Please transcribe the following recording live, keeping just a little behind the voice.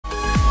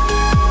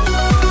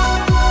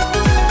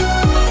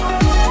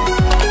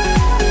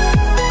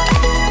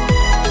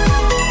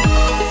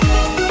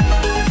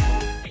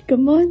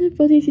morning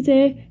everybody.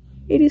 Today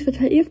it is my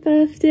 20th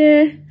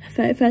birthday,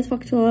 31st of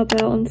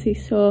October. Honestly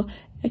so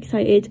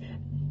excited.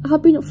 I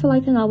have been up for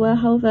like an hour,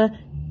 however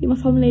my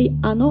family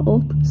are not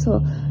up,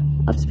 so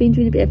I've just been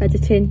doing a bit of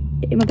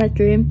editing in my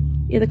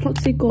bedroom. Yeah, the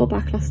clocks did go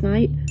back last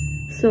night,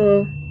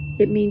 so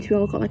it means we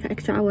all got like an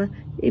extra hour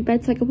in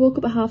bed. So like I woke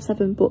up at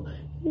 7:30, but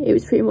it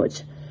was pretty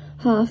much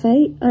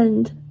 8:30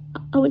 and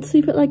I went to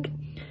sleep at like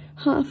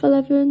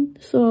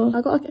 11:30, so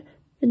I got like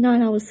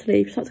 9 hours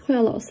sleep, so that's quite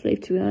a lot of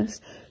sleep to be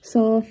honest.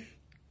 So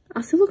I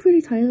still look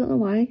really tired, I don't know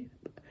why.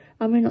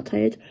 I'm really not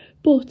tired,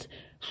 but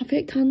I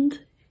faked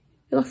tanned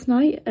last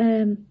night.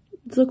 It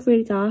looked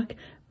really dark.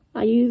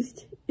 I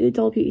used the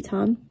Doll Beauty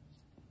tan.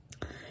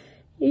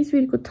 It's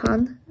really good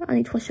tan. I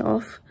need to wash it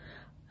off.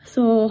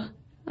 So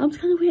I'm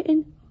just kind of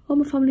waiting on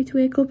my family to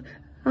wake up.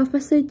 I've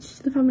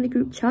messaged the family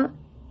group chat.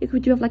 We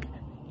do have like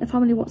a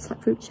family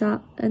WhatsApp group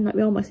chat, and like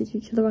we all message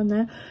each other on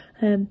there.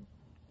 They're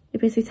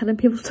basically telling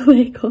people to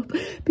wake up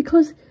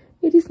because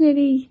it is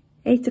nearly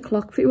 8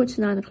 o'clock, pretty much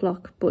 9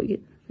 o'clock, but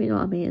you know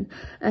what I mean.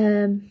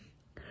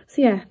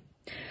 So yeah,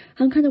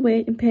 I'm kind of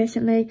waiting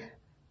patiently.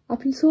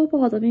 I've been so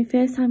bored. I've been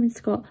FaceTiming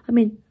Scott. I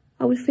mean,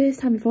 I would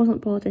FaceTime if I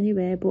wasn't bored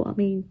anyway, but I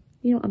mean,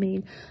 you know what I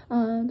mean.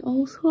 And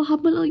also I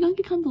have my little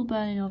Yankee candle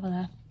burning over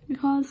there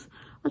because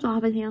I don't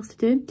have anything else to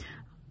do.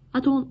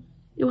 I don't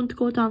want to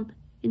go down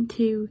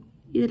into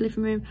either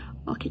living room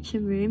or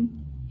kitchen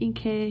room in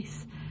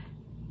case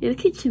the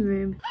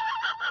kitchen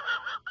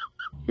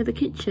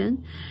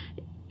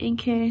in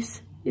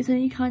case there's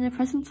any kind of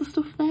presents or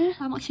stuff there.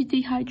 I'm actually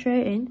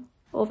dehydrating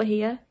over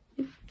here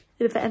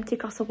with an empty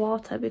glass of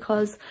water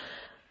because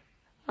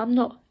I'm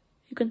not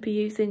going to be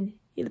using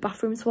the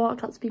bathroom's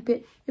water. That's be a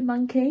bit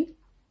manky.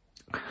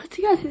 So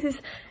yeah, this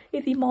is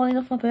the morning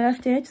of my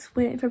birthday, just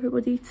waiting for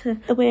everybody to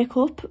wake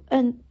up,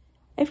 and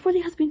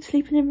everybody has been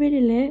sleeping in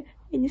really late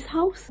in this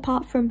house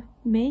apart from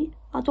me.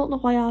 I don't know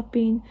why I've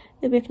been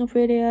waking up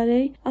really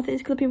early. I think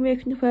it's because I've been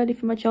waking up early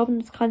for my job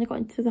and it's kind of got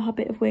into the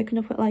habit of waking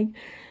up at like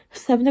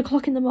 7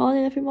 o'clock in the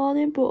morning every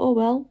morning, but oh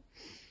well.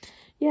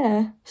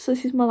 Yeah, so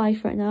this is my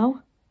life right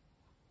now.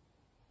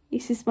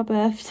 This is my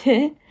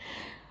birthday.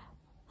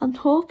 I'm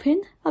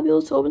hoping I'll be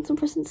able to open some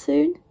presents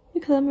soon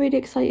because I'm really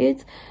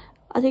excited.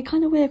 I did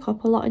kind of wake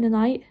up a lot in the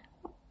night.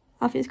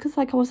 I think it's because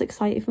like I was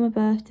excited for my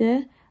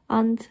birthday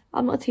and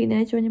I'm not a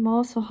teenager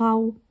anymore, so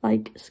how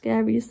like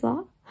scary is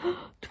that?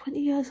 20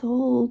 years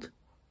old.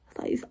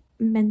 That is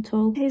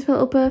mental. Here's my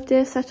little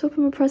birthday setup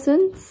and my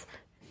presents.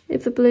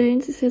 It's the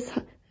balloons. It says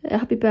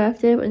happy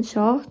birthday but in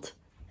short.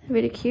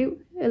 Really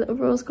cute. A little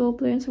rose gold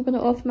balloon. So I'm going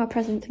to open my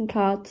presents and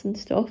cards and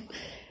stuff.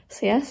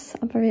 So yes,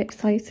 I'm very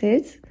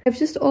excited. I've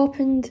just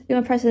opened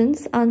my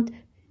presents and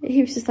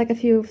here's just like a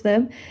few of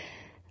them.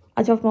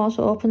 I do have more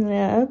to open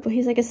later, but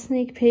here's like a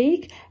sneak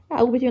peek.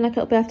 I'll be doing like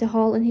a little birthday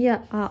haul, and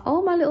here are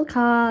all my little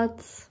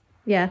cards.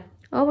 Yeah,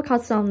 all my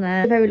cards down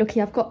there. I'm very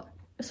lucky. I've got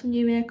some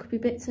new makeup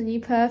bits and new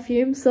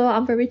perfume, so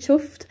I'm very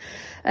chuffed.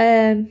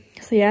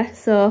 So yeah,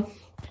 so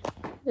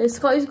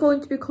Scott is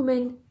going to be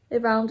coming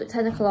around at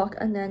 10 o'clock,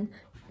 and then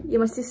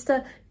my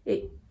sister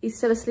is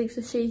still asleep,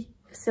 so she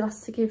still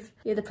has to give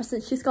the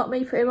present she's got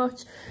me pretty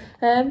much.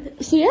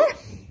 So yeah,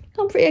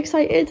 I'm pretty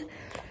excited.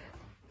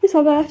 It's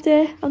my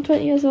birthday. I'm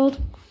 20 years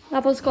old.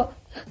 I've also got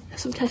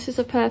some testers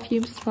of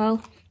perfumes as well.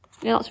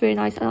 Yeah, that's really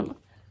nice. Yeah,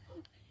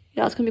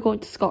 that's going to be going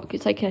to Scott.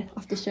 It's like a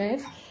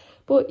aftershave.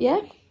 But yeah,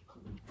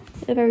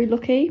 they're very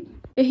lucky.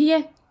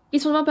 Here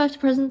is one of my birthday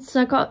presents.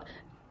 I got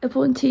a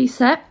button tea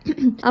set.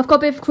 I've got a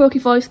bit of a croaky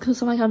voice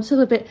because I'm still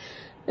a bit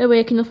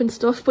waking up and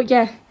stuff. But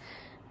yeah,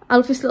 I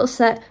love this little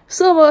set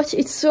so much.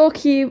 It's so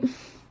cute.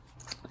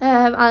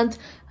 And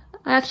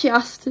I actually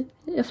asked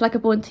if like a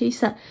button tea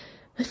set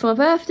for my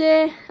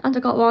birthday, and I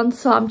got one,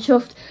 so I'm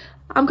chuffed.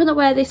 I'm gonna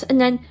wear this, and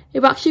then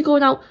we're actually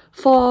going out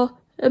for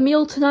a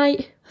meal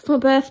tonight for my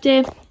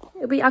birthday.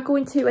 We are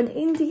going to an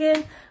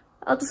Indian.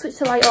 I'll just switch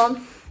the light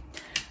on.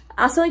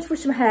 I still need to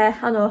brush my hair,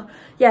 I know.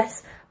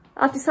 Yes,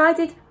 I've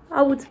decided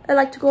I would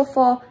like to go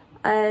for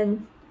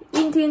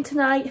Indian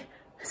tonight.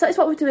 So that's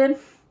what we're doing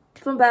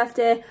for my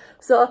birthday.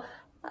 So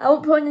I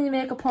won't put any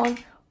makeup on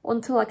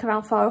until like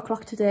around 4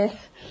 o'clock today.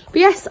 But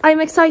yes,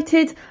 I'm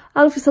excited.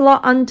 I love this a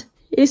lot, and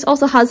it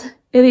also has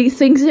these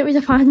things in it which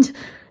I find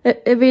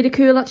really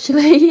cool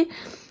actually.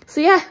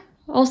 So yeah,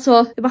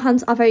 also my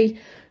hands are very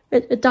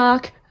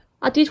dark.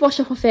 I did wash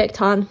off my fake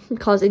tan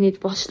because it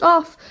needed washed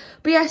off.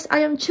 But yes, I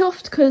am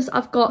chuffed because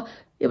I've got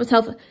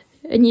myself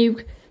a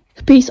new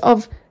piece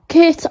of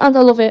kit and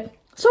I love it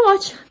so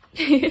much.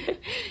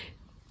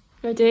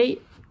 Ready?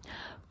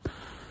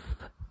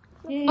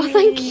 Yay. Oh,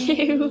 thank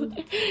you.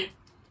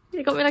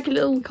 You got me like a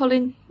little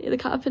Colin the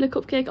Caterpillar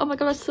cupcake. Oh my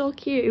god, that's so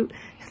cute.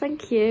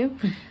 Thank you.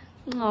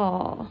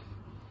 Aww.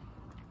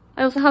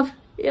 I also have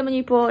my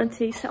new board and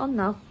tea set on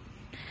now.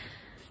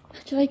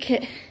 Do you like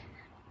it?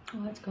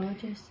 Oh, it's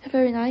gorgeous.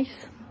 Very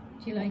nice.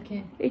 Do you like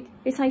it?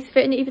 It's nice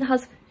fit, and it even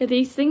has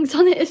these things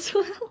on it as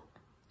well.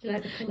 Do you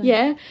like the colour?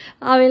 Yeah,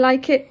 I really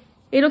like it.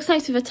 It looks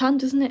nice with a tan,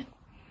 doesn't it?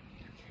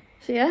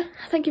 So yeah,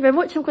 thank you very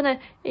much. I'm going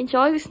to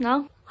enjoy this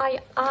now. I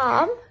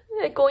am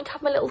going to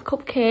have my little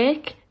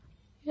cupcake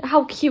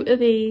How cute are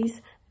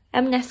these?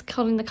 M&S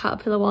calling the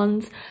caterpillar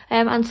ones.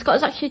 And Scott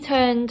has actually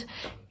turned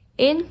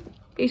in.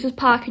 He's just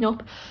parking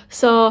up.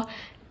 So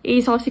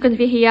he's obviously going to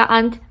be here.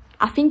 And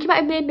I think he might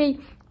have made me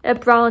a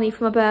brownie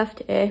for my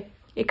birthday.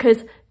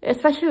 Because a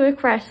special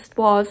request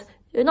was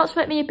not to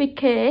make me a big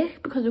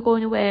cake because we're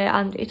going away.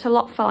 And it's a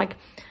lot for like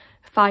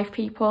 5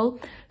 people.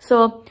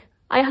 So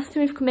I asked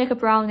him if he could make a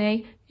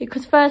brownie.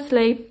 Because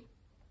firstly,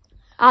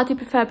 I do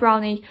prefer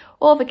brownie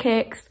over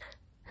cakes.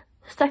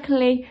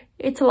 Secondly,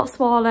 it's a lot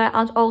smaller,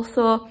 and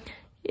also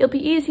it'll be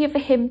easier for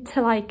him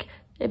to like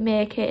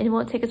make it and it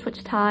won't take as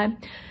much time.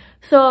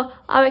 So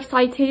I'm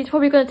excited. It's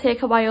probably going to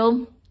take a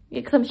while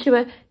because I'm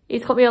sure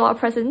he's got me a lot of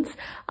presents.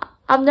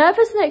 I'm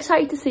nervous and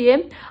excited to see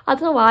him. I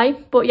don't know why,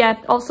 but yeah.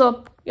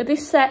 Also,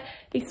 this set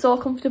is so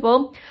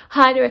comfortable.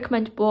 Highly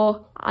recommend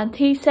both and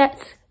tea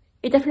sets.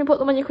 You definitely put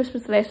them on your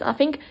Christmas list. I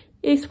think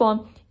this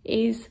one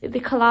is the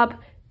collab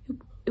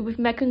with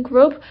Megan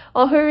Grubb.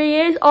 Oh, here he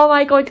is. Oh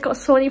my god, he's got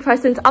so many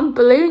presents and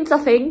balloons, I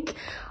think.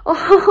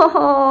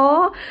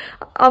 Oh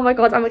my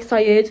god, I'm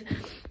excited.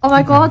 Oh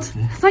my god,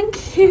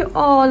 thank you.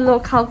 Oh,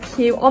 look how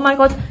cute. Oh my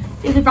god,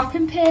 it's a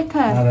wrapping paper.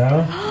 I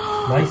know.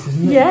 Nice,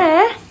 isn't it?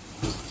 Yeah.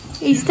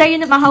 He's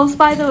staying at my house,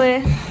 by the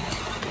way.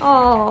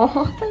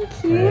 Oh,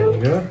 thank you. There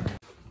you go.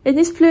 And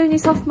this balloon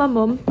is off my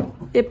mum.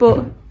 Yeah,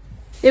 but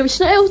it was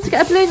not able to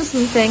get a balloon or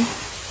something.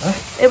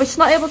 Huh? It was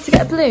not able to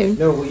get a balloon.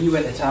 No, well, you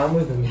went to town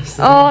with them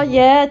yesterday. Oh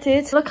yeah, I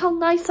did. Look how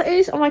nice that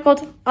is. Oh my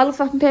god, I love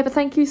wrapping paper.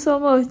 Thank you so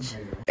much.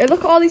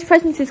 Look at all these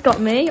presents he's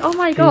got me. Oh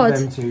my god.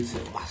 Them two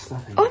to last, I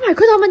think. Oh my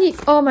god, how many?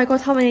 Oh my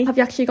god, how many have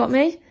you actually got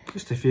me?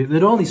 Just a few.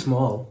 They're only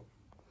small.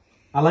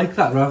 I like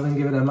that rather than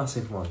giving a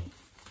massive one.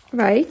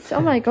 Right. Oh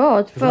my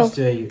god. Well, last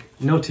year,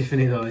 no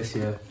Tiffany though this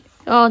year.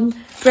 On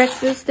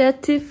breakfast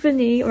at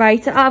Tiffany.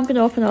 Right, I'm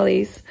gonna open all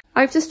these.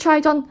 I've just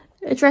tried on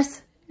a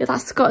dress that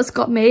Scott has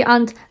got me,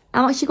 and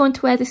I'm actually going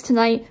to wear this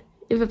tonight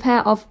with a pair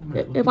of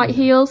white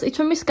heels. It's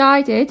from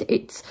Misguided.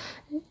 It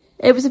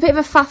was a bit of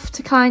a faff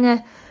to kind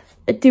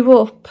of do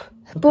up,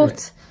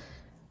 but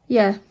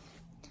yeah.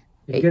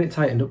 You get it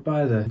tightened up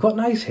by the... You've got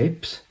nice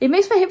hips. It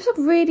makes my hips look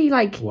really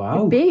like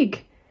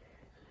big.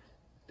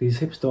 These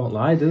hips don't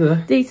lie, do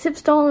they? These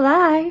hips don't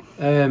lie.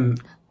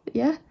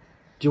 Yeah. Do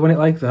you want it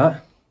like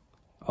that?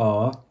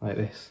 Or like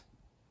this?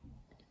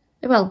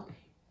 Well,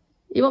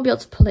 you won't be able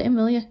to pull it in,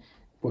 will you?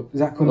 What,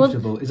 is that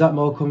comfortable? Is that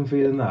more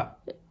comfy than that?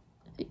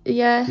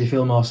 Yeah. Do you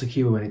feel more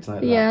secure when it's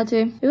like that? Yeah, I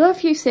do. We've got a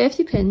few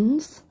safety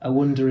pins. I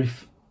wonder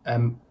if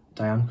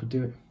Diane could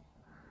do it.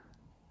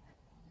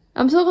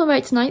 I'm still going to wear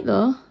it tonight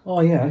though. Oh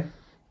yeah.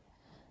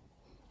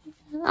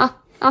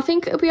 I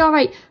think it'll be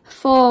alright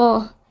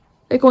for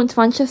going to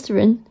Manchester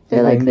in.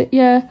 Like that.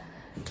 Yeah.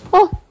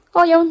 Oh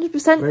yeah,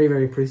 100%. Very,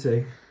 very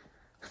pretty.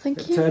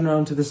 Thank you. Turn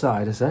around to the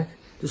side a sec.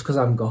 Just because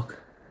I'm gok.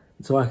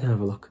 So I can have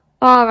a look.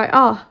 Alright,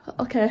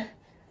 okay.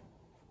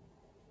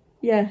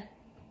 Yeah.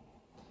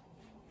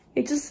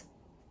 It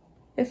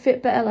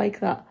fit better like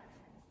that.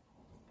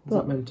 Is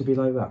that meant to be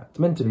like that? It's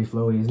meant to be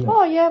flowy, isn't it?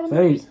 Oh yeah.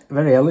 Very,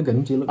 very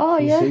elegant. You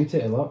suit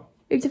it a lot.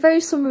 It's a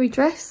very summery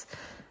dress.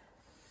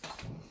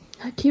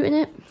 How cute, isn't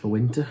it? For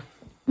winter.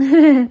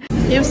 You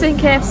were saying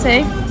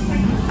KFC.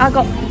 I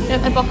got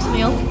a box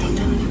meal.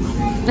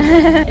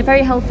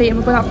 Very healthy, and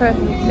we're going out for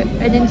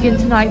an Indian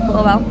tonight, but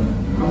oh well.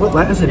 What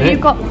letters in it?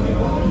 You've got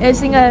a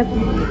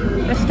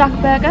stack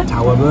burger.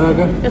 Tower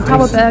burger. A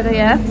tower burger,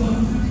 yeah.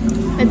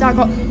 And I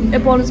got a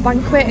bonus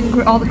banquet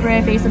and all the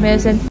gravy is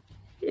amazing.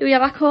 We are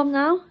back home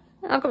now.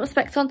 I've got my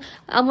specs on.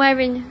 I'm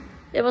wearing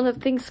one of the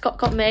things Scott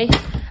got me.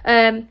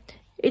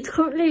 It's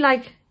currently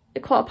like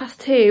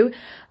 2:15.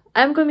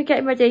 I'm going to be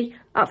getting ready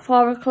at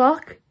 4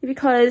 o'clock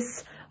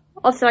because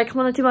obviously like I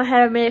want to do my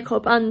hair and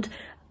makeup, and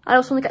I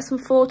also want to get some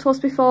photos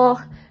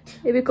before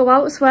we go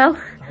out as well.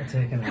 That'll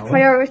take an hour.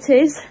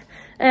 Priorities.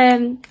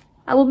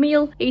 Our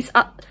meal is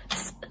at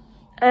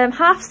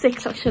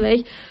 6:30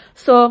 actually,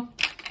 so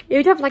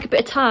you'd have like a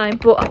bit of time,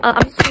 but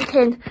I'm just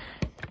thinking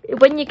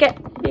when you get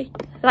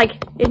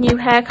like new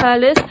hair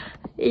curlers,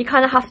 you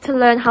kind of have to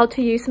learn how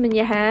to use them in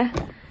your hair.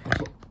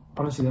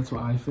 Honestly, that's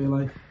what I feel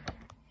like.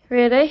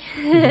 Really?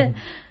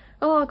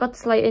 Oh god,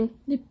 it's lighting.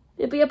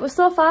 But yeah, but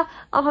so far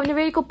I'm having a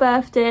really good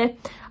birthday.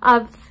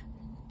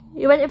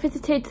 We went and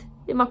visited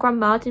my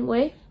grandma, didn't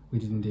we? We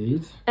did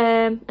indeed.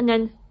 And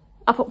then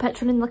I put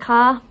petrol in the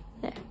car.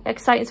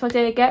 Exciting to my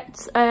day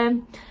gets.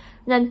 And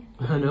then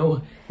I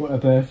know, what a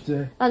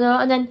birthday. I know,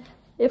 and then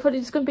we're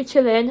probably just gonna be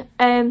chilling.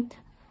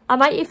 I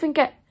might even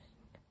get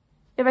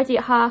ready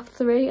at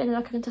 3:30, and then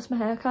I can test my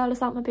hair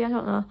curlers out maybe, I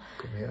don't know.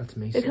 Great, that's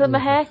me. Because my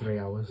hair 3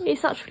 hours.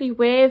 it's actually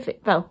wavy.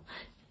 Well,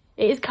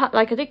 it is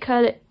like I did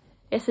curl it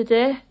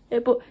yesterday,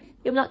 but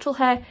your natural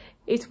hair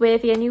is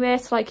wavy anyway,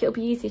 so like it'll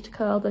be easier to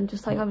curl than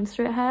just like having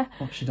straight hair.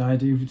 What should I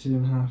do for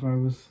 2.5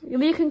 hours?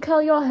 You can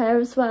curl your hair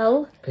as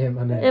well. Paint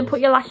my nails. And put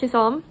your lashes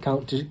on.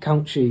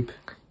 Count sheep.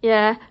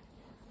 Yeah.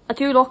 I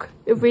do look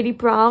really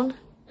brown.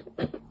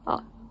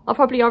 Or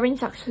probably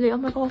orange actually. Oh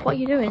my god, what are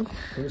you doing?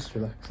 Just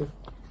relaxing.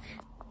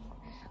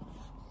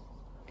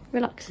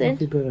 Relaxing.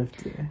 Happy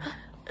birthday.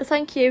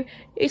 Thank you.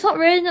 It's not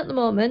raining at the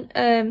moment.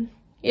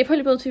 You'll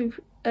probably be able to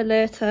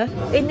later.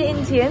 In the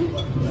Indian,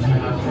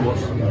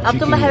 I've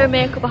done my hair and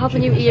makeup, I have my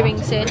new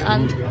earrings in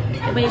and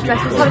my new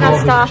dress. It's having our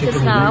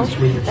starters now,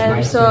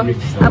 so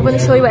I'm going to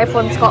show you what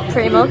everyone's got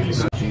pretty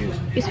much.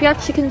 Yes, we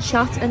have chicken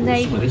chat and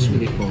they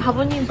have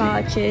onion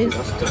barges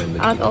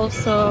and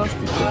also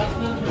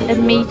a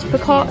meat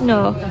pecan,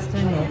 no,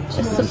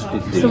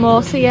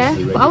 samosa, yeah,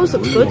 but ours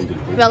looks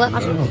good. Well,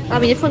 I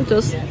mean everyone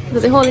does,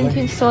 but the whole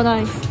Indian's so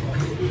nice.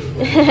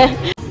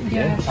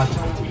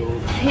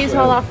 Here's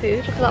all our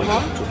food, look at that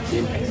one.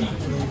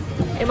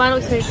 It might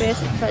look very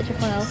basic compared to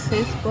everyone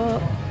else's,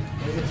 but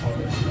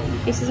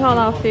this is all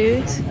our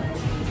food.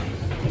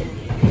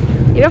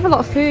 You have a lot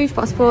of food,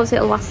 but I suppose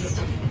it'll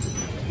last.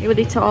 We'll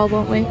eat it all,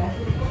 won't we? You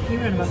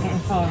were on about getting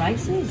 4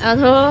 ices. I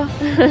know.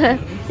 Yeah,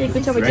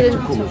 good job we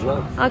didn't.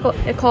 I got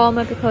a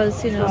korma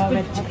because, you know,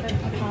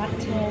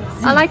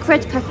 I like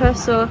red pepper,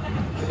 so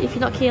if you're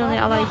not keen on it,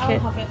 I like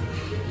it.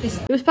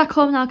 It was back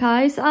home now,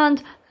 guys,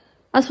 and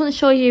I just want to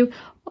show you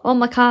all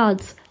my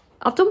cards.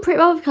 I've done pretty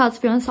well with cards,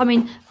 to be honest. I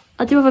mean,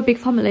 I do have a big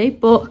family,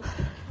 but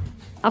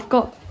I've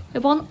got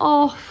the one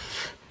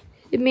off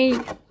me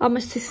and my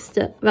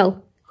sister.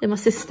 Well, and my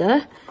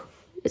sister.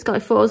 It's got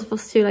like photos of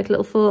us too, like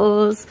little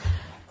photos.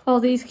 All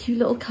these cute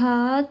little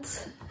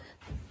cards.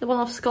 The one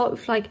off Scott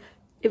with like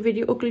a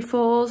really ugly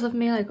photos of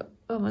me, like,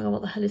 oh my god,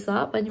 what the hell is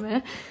that? But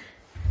anyway,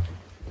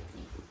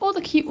 all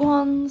the cute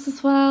ones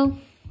as well.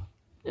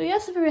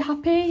 Yes, I'm very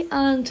happy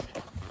and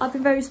I've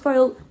been very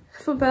spoiled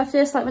for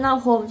birthdays. Like we're now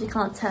home, you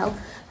can't tell,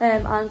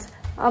 and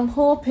I'm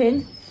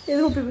hoping they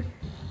are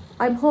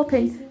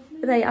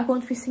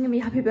going to be singing me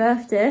happy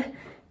birthday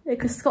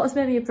because Scott has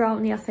made me a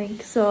brownie, I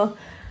think, so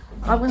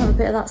I'm gonna have a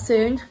bit of that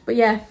soon. But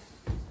yeah,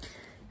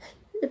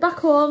 back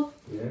home,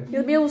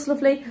 the meal was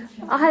lovely.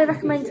 I highly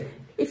recommend,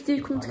 if you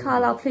do come to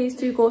Carlisle, please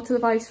do go to the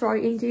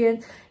Viceroy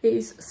Indian. It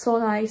is so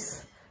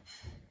nice.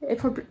 It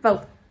probably,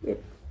 well,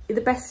 it's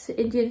the best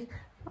Indian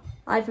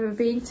I've ever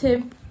been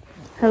to.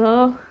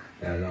 Hello.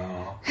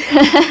 Hello.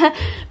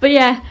 But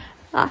yeah,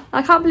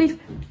 I can't believe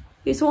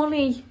it's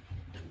only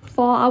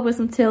 4 hours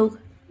until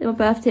my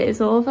birthday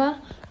is over.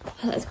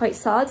 That's quite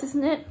sad,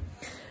 isn't it?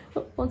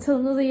 Until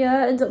another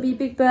year, and it'll be a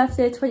big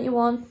birthday,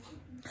 21.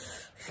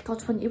 God,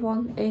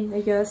 21 in a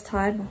year's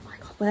time. Oh my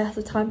god, where's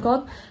the time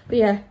gone? But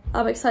yeah,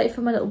 I'm excited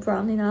for my little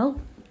brownie now.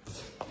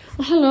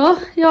 Hello,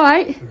 you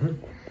alright?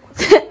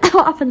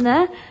 What happened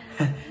there?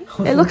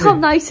 Hey, look how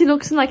nice he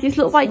looks in like his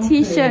little white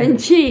t-shirt and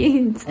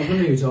jeans. I don't know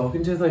who you're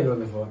talking to, I thought you were on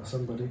the phone.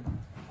 Somebody.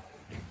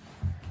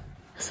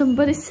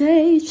 Somebody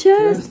say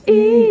just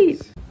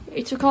eat.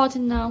 It's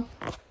recording now.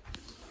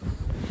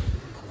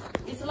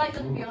 Is the light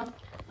going to be on?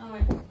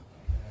 Alright.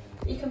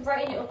 You can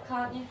brighten it up,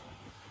 can't you?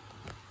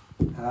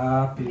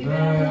 Happy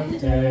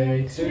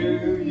birthday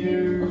to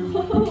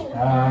you.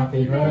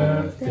 Happy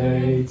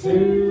birthday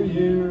to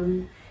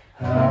you.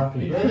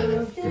 Happy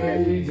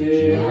birthday,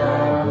 dear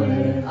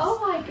Alice. Oh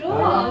my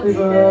god. Happy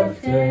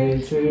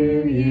birthday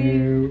to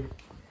you.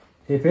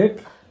 Hip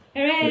hip.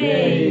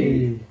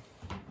 Hooray!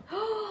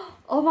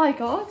 Oh my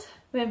god.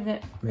 Wait a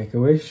minute. Make a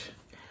wish.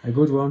 A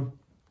good one.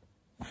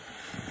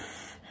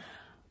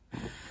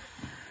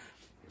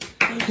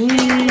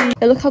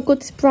 Hey, look how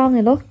good this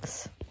brownie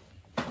looks.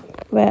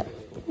 Wait,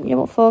 you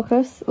won't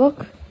focus.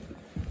 Look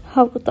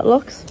how good that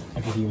looks.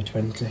 I'll give you a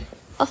 20.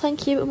 Oh,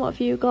 thank you. And what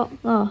have you got?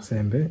 Oh.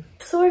 Same bit.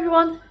 So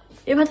everyone,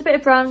 we had a bit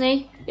of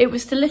brownie. It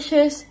was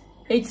delicious.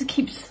 He just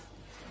keeps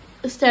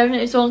staring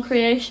at his own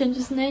creation,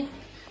 doesn't he?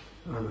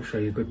 I'm going to show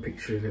you a good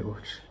picture of it,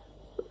 watch.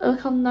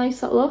 Look how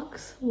nice that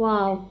looks.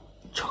 Wow.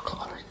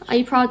 Chocolate orange. Are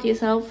you proud of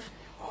yourself?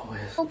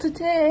 Always. Well,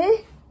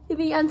 today,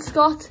 me and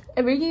Scott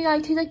are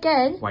reunited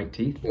again. White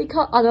teeth.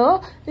 I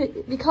know,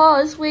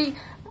 because we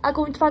are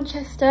going to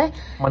Manchester.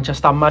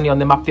 Manchester money on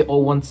the map, the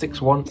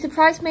 0161.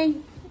 Surprised me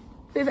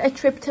with a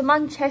trip to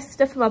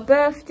Manchester for my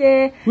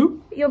birthday.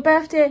 Whoop. Your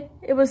birthday,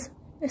 it was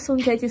a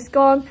Sunday just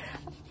gone.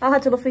 I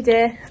had a lovely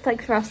day,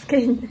 thanks for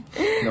asking.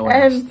 No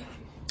worries.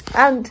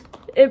 And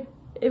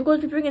we're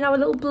going to be bringing our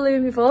little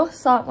balloon with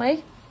us, aren't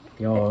we?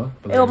 Your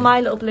balloon. Oh, my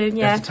little balloon,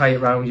 You yeah. have to tie it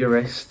round your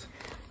wrist.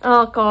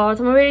 Oh god,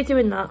 am I really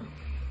doing that?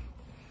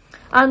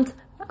 And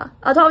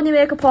I don't have any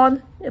makeup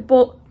on,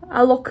 but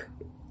I look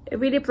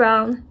really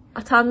brown.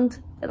 I tanned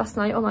last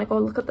night. Oh my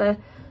god, look at the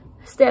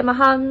state of my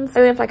hands. I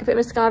have like a bit of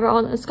mascara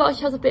on, and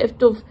Scottish has a bit of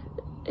Dove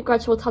a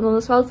gradual tan on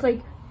as well. It's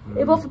like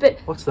they're both a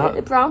bit. What's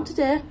that? Brown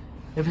today.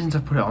 Ever since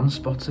I put it on,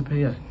 spots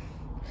appear.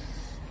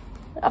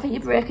 I think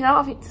you're breaking out.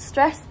 I think it's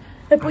stress.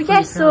 But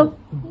yeah, so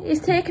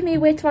he's taking me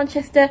away to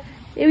Manchester.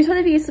 It was going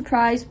to be a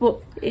surprise,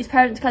 but his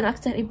parents kind of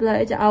accidentally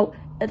blurted it out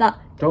that.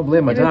 Don't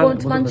blame my dad. We're going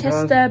to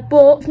Manchester,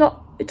 but it's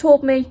not. It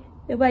told me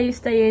where you're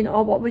staying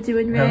or what we're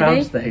doing really. Where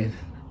I'm staying.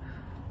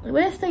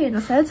 We're staying, I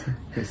said.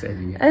 You said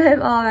yeah.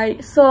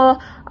 Alright, so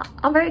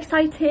I'm very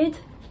excited.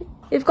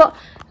 We've got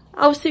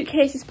our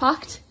suitcases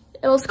packed.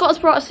 Well, Scott's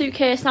brought a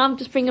suitcase, now I'm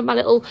just bringing my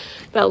little,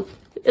 well,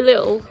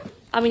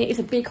 I mean, it's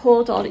a big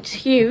hold on, it's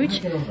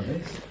huge.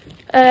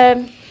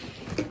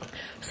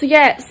 So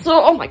yeah,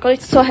 oh my god,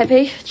 it's so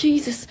heavy,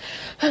 Jesus.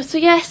 So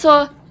yeah,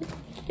 so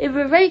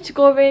we're ready to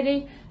go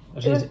really. I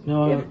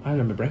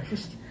remember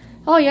breakfast.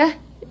 Oh yeah,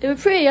 it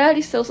was pretty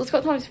early still, so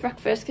Scott had his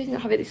breakfast because he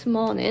didn't have it this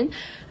morning.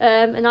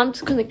 And I'm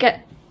just gonna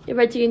get it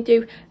ready and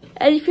do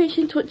any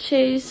finishing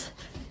touches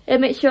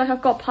and make sure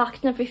I've got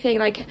packed and everything.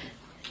 Like,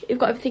 you've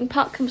got everything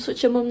packed. I'm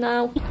such a mum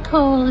now.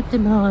 Cold at the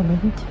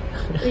moment.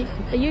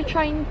 Are you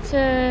trying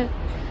to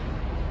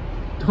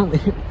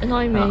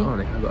annoy me?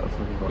 I've got a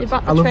funny voice.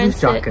 I love this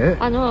jacket.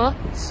 I know.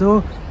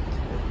 So,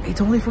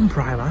 it's only from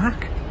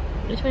Primark.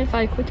 It's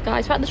 25 quid,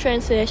 guys. We're at the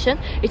train station.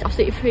 It's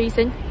absolutely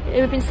freezing.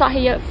 We've been sat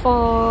here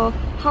for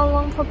how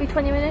long? Probably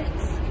 20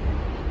 minutes.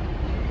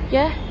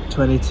 Yeah.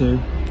 22.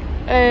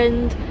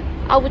 And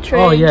our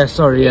train. Oh yeah,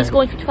 sorry. It's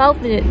going for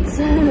 12 minutes.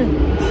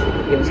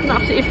 It was gonna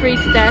absolutely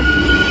freeze to death.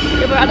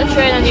 Yeah, we're at the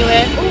train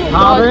anyway. Oh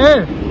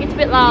God, it's a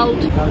bit loud.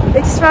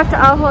 They just arrived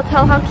at our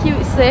hotel. How cute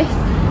is this?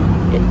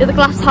 It's the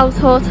Glass House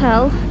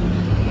Hotel.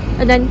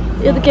 And then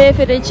the gay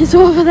village is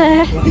over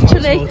there,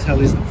 literally.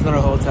 Hotel is not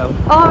a hotel.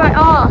 Alright,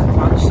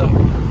 Plant shop.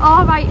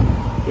 Alright.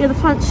 Yeah, the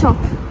plant shop.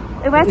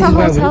 Where's our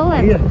hotel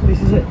then? Yeah,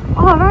 this is it.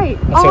 Alright.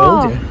 I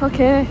told you.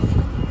 Okay.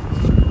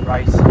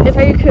 Right. Yeah,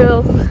 very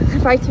cool.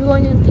 Right, we're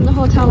going in the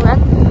hotel then.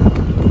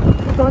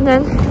 We're going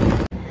then.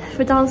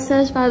 We're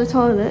downstairs by the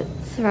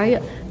toilets,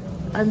 right?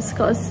 And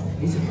Scott has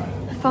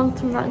found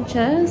some rattan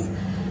chairs.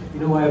 You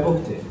know why I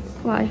booked it?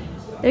 Why?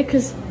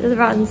 Because the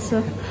rattan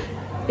stuff.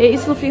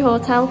 It's a lovely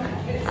hotel.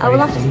 I will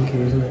have to,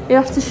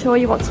 you'll have to show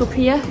you what's up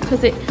here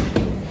because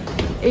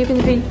you're going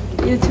to be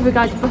the tour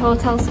guide to the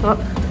hotel, Scott.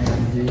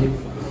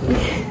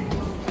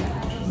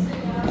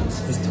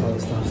 This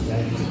toilet's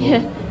downstairs.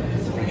 Yeah.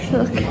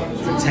 Look.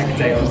 It's a tech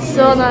day on.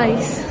 So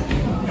nice.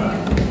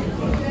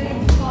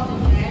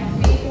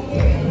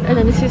 And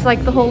then this is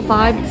like the whole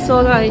vibe. It's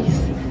so nice.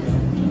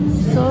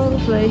 So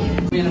lovely.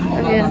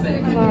 Yeah.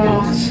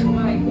 Wow.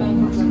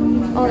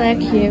 Oh, they're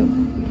cute.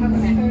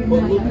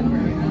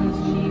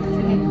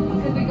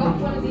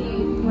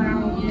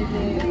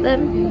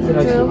 Them.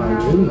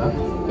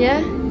 Yeah,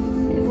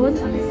 it would.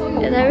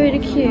 Yeah, they're really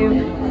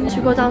cute. Should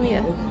we go down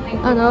here?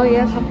 I know,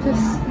 yeah,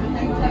 campus.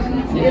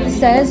 Yeah, the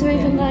stairs are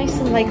even nice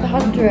and like the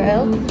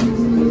handrail.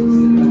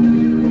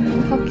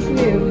 How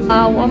cute.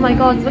 Wow, oh my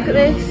god, look at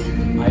this.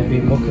 I've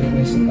been looking at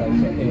this like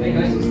for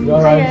ages. You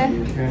alright? Yeah.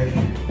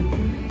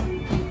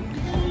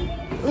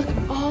 Look,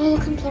 oh,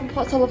 look at plant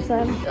pots, I love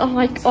them. Oh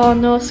my, oh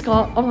no,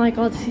 Scott. Oh my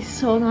god, this is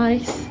so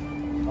nice.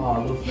 Oh,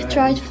 I love that.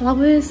 Dried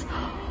flowers.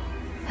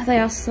 They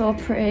are so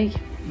pretty.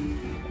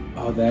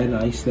 Oh, they're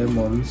nice, them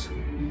ones.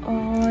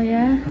 Oh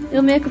yeah.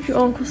 You'll make up your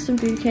own custom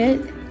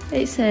bouquet,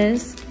 it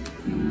says.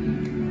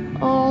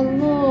 Oh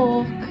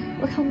look.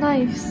 Look how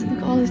nice. Look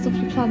at all these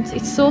lovely plants.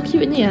 It's so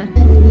cute in here.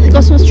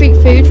 Got some street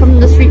food from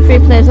the street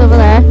food place over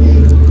there.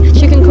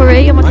 Chicken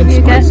curry, and what did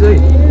you get?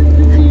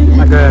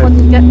 Like a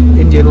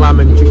Indian lamb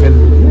and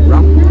chicken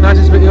wrap. Can I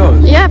just make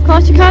yours? Yeah, of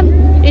course you can.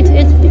 It's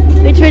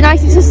really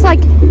nice. It's just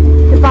like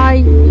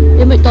by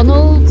the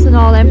McDonald's and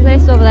all them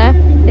places over there.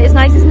 It's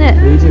nice, isn't it?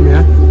 Medium,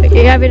 yeah.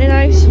 Yeah, really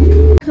nice.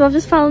 So I've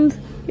just found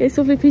this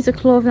lovely piece of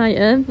clothing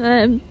item.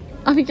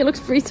 I think it looks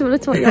pretty similar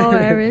to what you're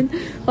wearing.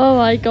 Oh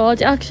my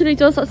god, it actually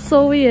does. That's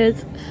so weird.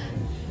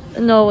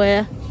 No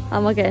way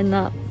am I getting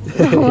that.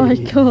 Oh my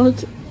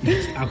god.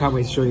 I can't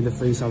wait to show you the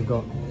fleece I've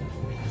got.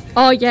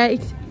 Oh yeah,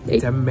 it's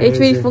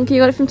really funky.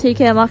 You got it from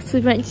TK Maxx.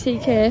 We went to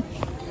TK.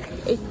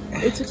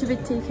 It's such a big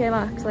TK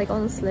Maxx, like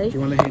honestly. Do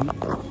you want a hint?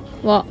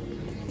 What?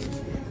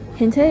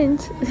 Hint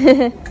hint.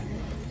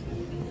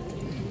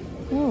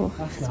 Oh,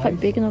 that's it's nice. quite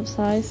big and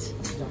oversized.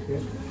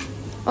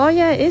 Oh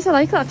yeah, it is. I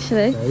like it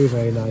actually. Very,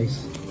 very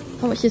nice.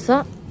 How much is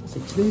that?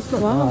 60, it's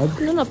not Wow,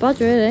 bad. no, not bad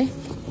really.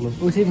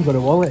 Oh, it's even got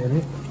a wallet in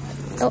it.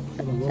 Oh,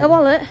 a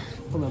wallet?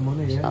 Full of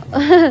money,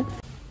 yeah.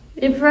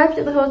 We've arrived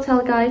at the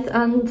hotel, guys,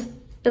 and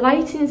the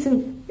lighting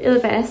isn't the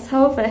best.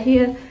 However,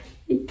 here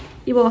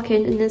you walk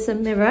in and there's a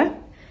mirror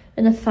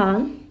and a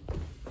fan.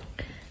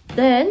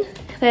 Then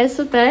there's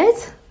the bed.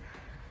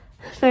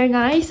 Very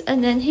nice.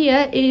 And then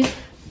here is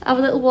our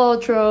little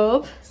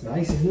wardrobe. It's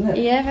nice, isn't it?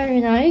 Yeah,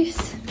 very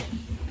nice.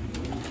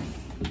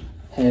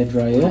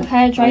 Hairdryer.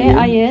 Hairdryer,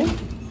 iron.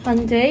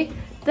 Handy.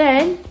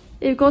 Then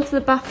you go to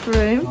the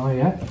bathroom. Oh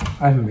yeah.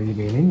 I haven't really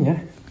been in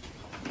yet.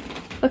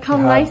 Look how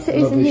nice it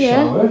is in here.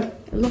 Shower.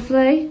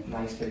 Lovely.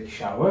 Nice big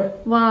shower.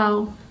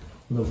 Wow.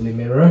 Lovely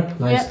mirror.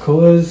 Nice Yep.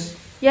 colours.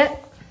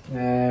 Yep.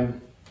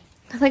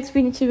 Thanks for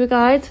being a tour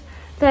guide.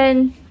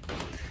 Then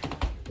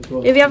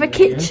if you have a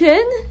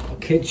kitchen.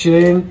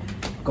 Kitchen.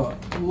 Got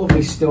a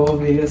lovely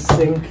stove here,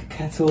 sink,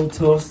 kettle,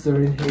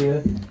 toaster in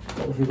here.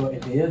 What have we got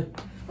in here?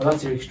 Oh,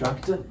 that's your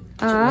extractor.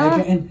 Ah.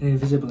 An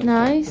invisible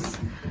Nice.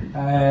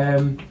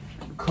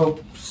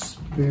 Cups,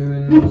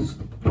 spoons,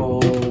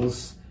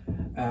 bowls,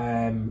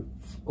 a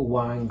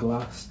wine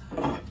glass.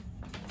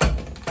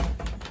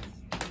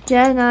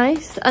 Yeah,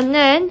 nice. And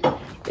then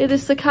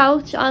there's the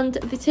couch and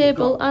the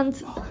table and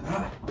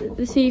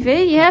the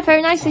TV. Yeah,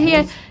 very nice to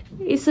hear.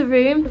 It's the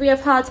room. We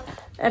have had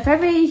a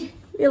very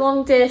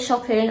long day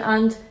shopping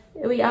and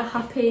we are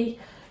happy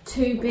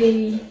to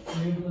be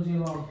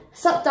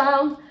sat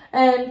down.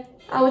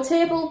 Our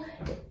table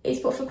is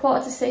booked for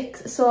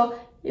 5:45, so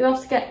you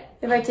have to get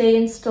it ready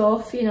and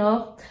stuff, you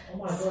know. Oh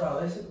my god,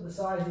 Alice, look at the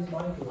size of this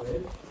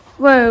microwave.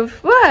 Whoa,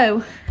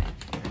 whoa!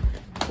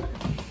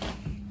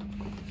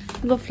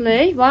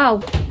 Lovely,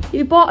 wow.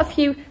 You bought a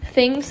few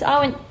things. I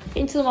went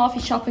into the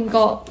Morphe shop and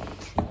got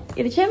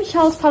the German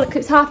Charles palette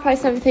because it's half price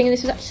and everything, and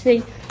this was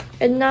actually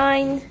a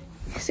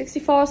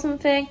 £9.64 or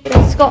something.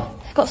 It's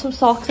got some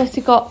socks.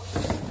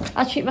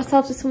 I treat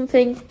myself to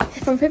something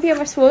from Vivian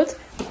Westwood.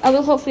 I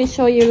will hopefully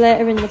show you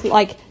later in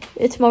the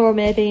tomorrow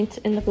maybe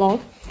in the vlog.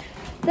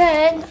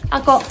 Then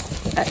I got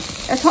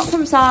a top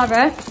from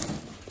Zara.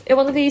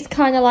 One of these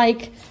kind of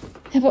like,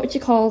 what would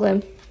you call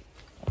them?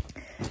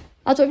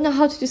 I don't know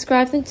how to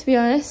describe them, to be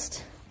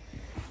honest.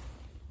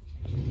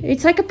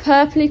 It's like a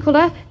purpley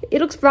colour. It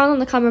looks brown on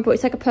the camera, but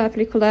it's like a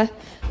purpley colour.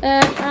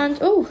 And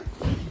oh,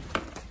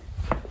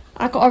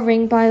 I got a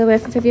ring, by the way,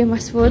 from Vivian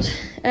Westwood.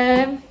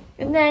 And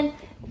then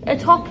a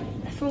top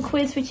from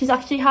Quiz, which is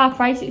actually half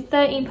price. It's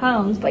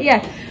 £13. But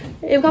yeah,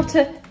 we'll have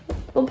to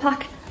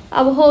unpack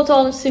our hold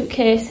on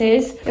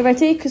suitcases. Are you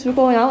ready? Because we're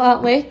going out,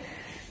 aren't we?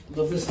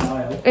 Love the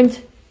style.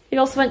 And we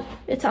also went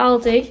to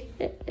Aldi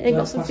and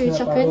got some food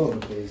shopping. Over,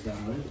 please,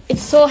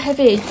 it's so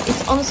heavy.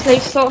 It's honestly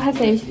so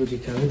heavy. Would you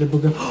carry the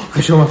bugger? Oh,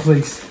 I show my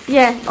fleece.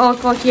 Yeah, oh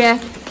god,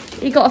 yeah.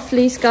 You got a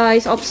fleece,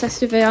 guys.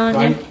 Obsessed with it, aren't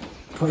you?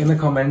 Put in the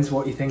comments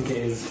what you think it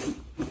is.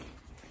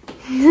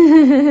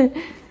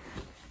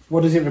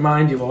 What does it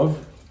remind you of?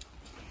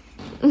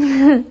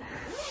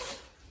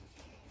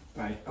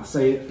 Right, I'll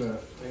say it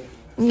first.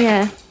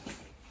 Yeah.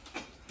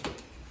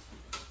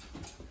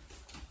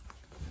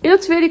 It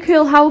looks really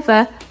cool,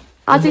 however,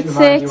 I did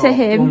say to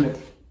him... What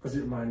does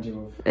it remind you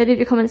of? Leave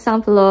your comments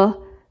down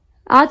below.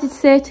 I did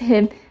say to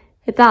him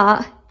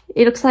that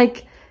it looks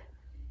like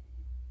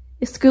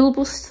a school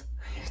bus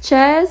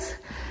chairs.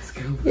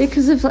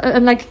 Because of,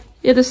 like,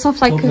 yeah, the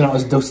soft, like... Not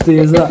as dusty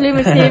as that. Blue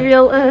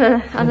material,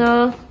 I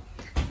know.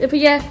 But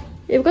yeah,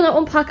 we're going to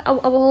unpack our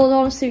hold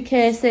on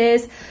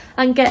suitcases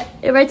and get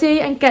it ready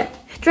and get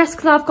dressed,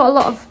 because I've got a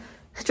lot of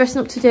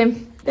dressing up to do.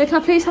 Can I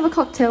please have a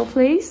cocktail,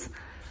 please?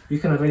 You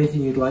can have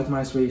anything you'd like,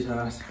 my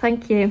sweetheart.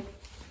 Thank you.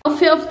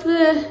 Outfit of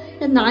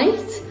the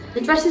night.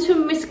 The dress is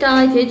from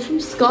Misguided, from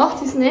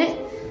Scott, isn't it?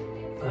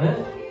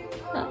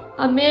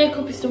 Our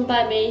makeup is done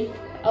by me,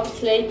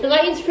 obviously. The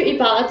lighting's pretty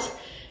bad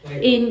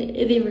in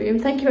the room.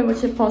 Thank you very much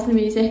for pausing the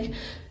music.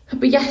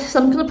 But yes,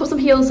 I'm going to put some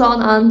heels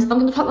on and I'm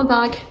going to pack my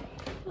bag.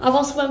 I've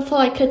also went for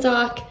like a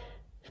dark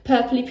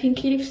purpley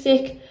pinky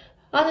lipstick.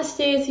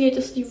 Anastasia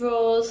Dusty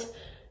Rose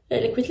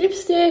liquid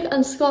lipstick,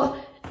 and Scott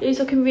is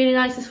looking really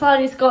nice as well.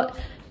 He's got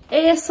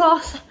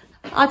ASOS,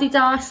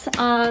 Adidas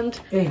and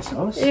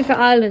ASOS? River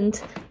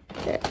Island.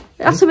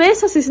 That's some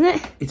ASOS, isn't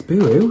it? It's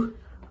Boohoo.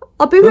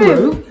 Oh,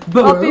 Boohoo.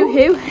 Boohoo. Oh,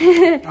 Boohoo.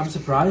 I'm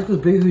surprised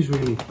because Boohoo's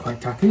really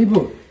quite tacky,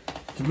 but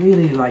it's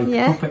really like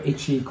proper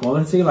itchy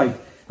quality. Like,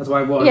 that's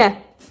why I bought a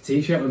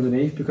t-shirt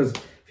underneath, because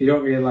if you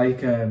don't really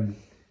like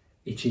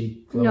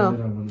itchy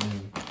clothing,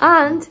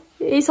 And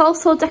he's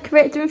also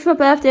decorated them for my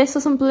birthday, so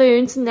some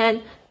balloons and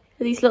then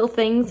these little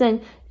things and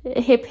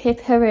hip hip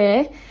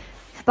hooray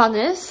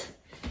banners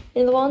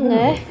in the one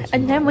there.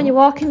 And then when you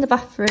walk in the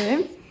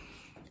bathroom,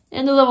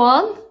 another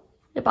one.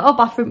 The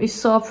bathroom is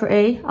so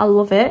pretty, I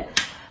love it.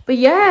 But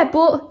yeah,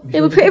 but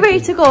they were pretty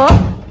ready to go.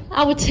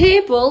 Our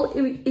table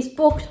is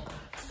booked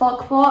for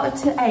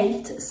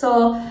 7:45,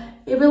 so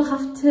it will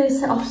have to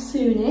set off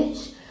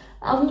soonish.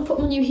 I'm going to put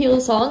my new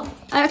heels on.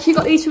 I actually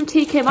got these from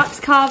TK Maxx,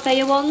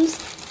 Carveya ones.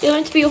 They're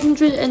going to be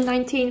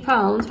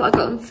 £119, but I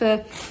got them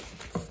for,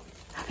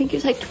 I think it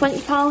was like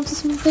 £20 or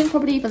something,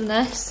 probably even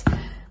less.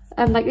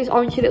 Like these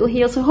orangey little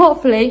heels, so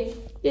hopefully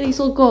these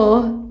will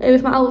go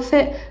with my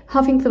outfit.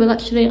 I think they will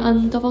actually,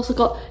 and I've also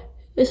got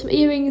some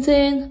earrings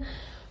in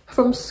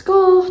from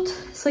Scott.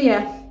 So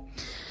yeah,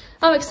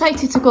 I'm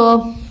excited to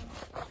go.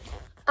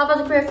 I've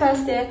had a great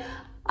first day.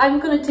 I'm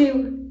gonna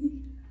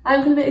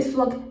make this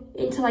vlog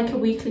into like a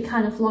weekly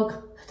kind of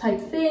vlog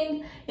type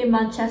thing in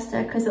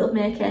Manchester, because it'll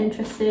make it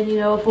interesting, you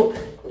know. But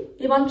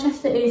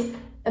Manchester is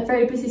a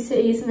very busy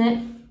city, isn't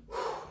it?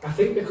 I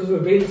think because we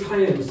were being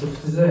tired and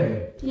stuff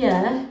today.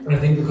 Yeah. And I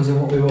think because of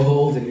what we were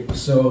holding, it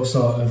was so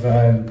sort of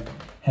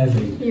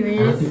heavy. Here he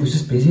and I think it was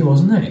just busy,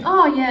 wasn't it?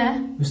 Oh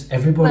yeah. Just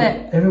everybody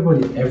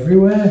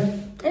everywhere.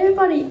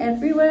 Everybody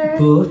everywhere.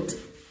 But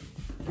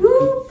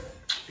whoop.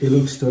 He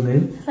looks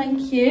stunning.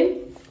 Thank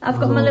you. I've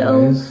got my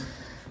little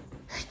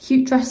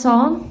cute dress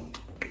on.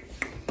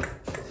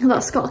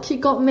 That Scott actually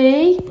got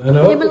me. I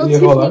know. My little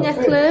Tiffany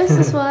necklace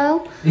as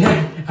well.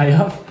 Yeah, I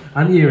have.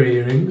 And your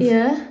earrings.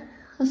 Yeah,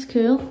 that's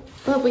cool.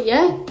 But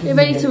yeah, we're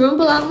ready to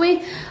rumble, aren't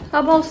we?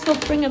 I'm also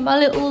bringing my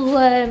little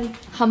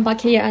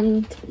handbag here,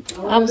 and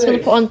I'm just going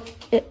to put on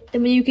the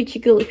new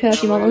Gucci Guilty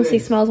perfume on. Honestly,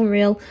 it smells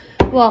unreal.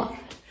 What?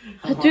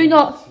 Do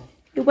not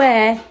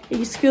wear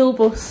your school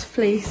bus,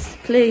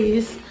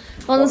 please.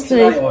 Honestly.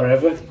 Tonight or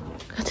ever.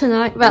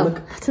 Tonight, well,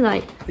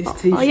 tonight. This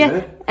t-shirt. Oh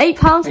yeah,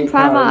 £8 from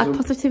Primark,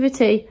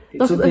 Positivity.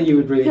 It's something you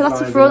would really find.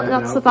 That's the front,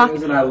 that's the back.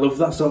 And I love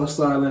that sort of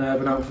style in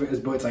Urban Outfitters,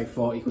 but it's like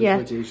 40 quid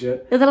for a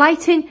t-shirt. The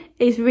lighting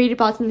is really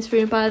bad in this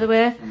room, by the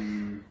way.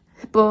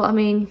 But I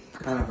mean,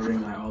 can't have a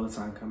ring light all the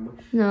time, can we?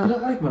 No. I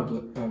don't like my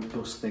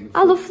bus thing.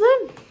 I love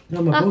them.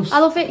 No, my bus. I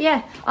love it,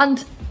 yeah.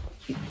 And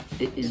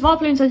there's more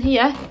balloons in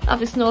here, I've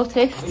just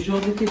noticed. Is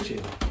yours in the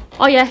kitchen?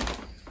 Oh yeah,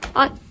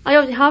 I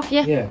already have,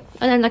 yeah. Yeah.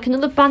 And then like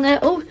another banner.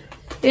 Oh,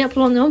 they're not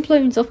blowing their own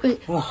balloons up.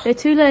 They're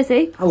too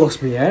lazy. I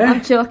lost my hair.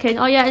 I'm joking.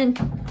 Oh yeah, and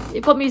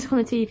you've got music on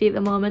the TV at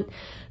the moment.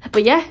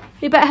 But yeah,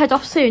 you better head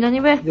off soon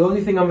anyway. The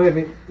only thing I'm a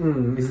bit,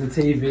 is the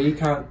TV. You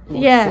can't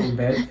sit in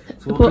bed.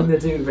 So what we're going to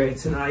do there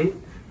tonight,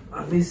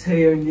 I'm this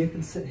here and you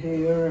can sit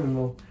here and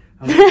we'll...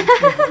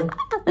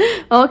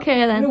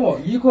 Okay then. You know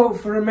what, you go out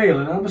for a meal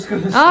and I'm just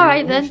going to...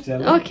 Alright then,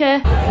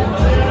 okay.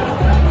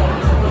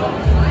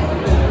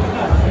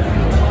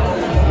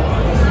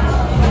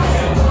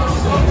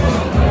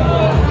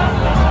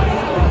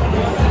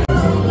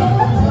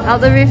 At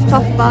the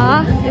rooftop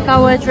bar with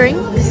our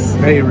drinks.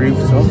 Very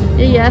rooftop.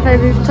 Yeah, very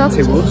rooftop.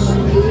 To us.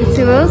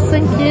 To us,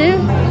 thank you.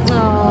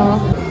 Aww.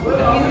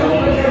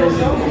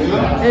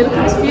 Look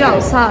at this view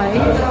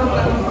outside.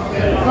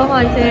 Oh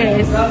my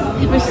days.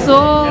 It was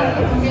so...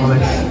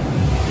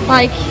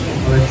 like...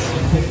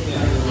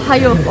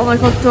 high up. Oh my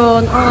god,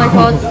 Dawn. Oh my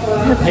god.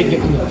 I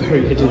get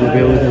very edge of the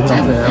building.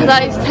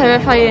 That is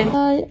terrifying.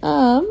 I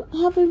am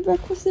having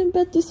breakfast in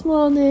bed this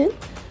morning.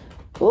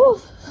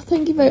 Oh,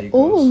 thank you very much.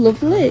 Oh,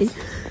 lovely.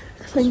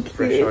 Thank you.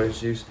 Fresh orange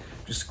juice.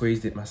 Just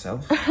squeezed it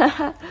myself.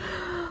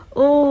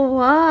 Oh,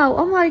 wow.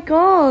 Oh my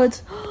god.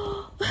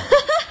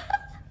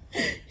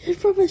 You're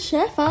proper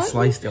chef, aren't you?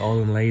 Sliced it all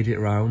and laid it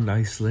round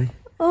nicely.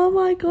 Oh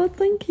my god,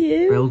 thank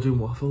you. Belgian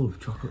waffle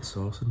with chocolate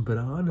sauce and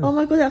banana. Oh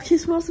my god, it actually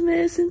smells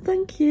amazing,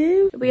 thank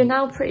you. We are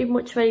now pretty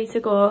much ready to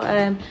go.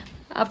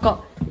 I've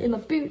got in my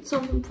boots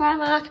on from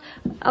Primark.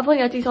 I've only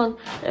had these on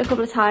a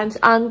couple of times,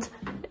 and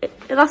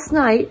last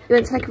night we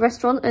went to like a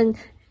restaurant and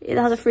it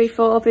had a free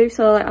photo booth,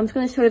 so like, I'm just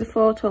going to show you the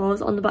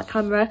photos on the back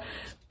camera.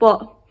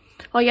 But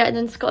oh yeah, and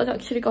then Scott has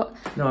actually got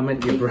no, I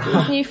meant your bra.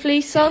 His new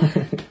fleece on.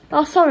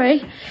 Oh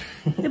sorry,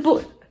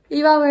 but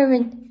you are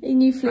wearing a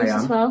new fleece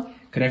as well.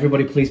 Can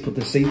everybody please put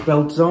the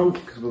seatbelts on,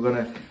 because we're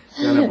gonna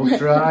bus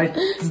ride.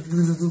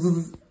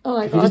 Oh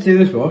my god. If you just do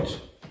this, watch.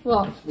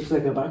 What? Looks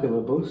like the back of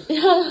a bus.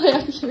 Yeah,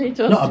 it actually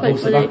does. Not a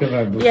bus, the back of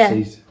a bus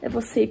seat. Yeah, a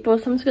bus seat,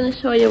 but I'm just going to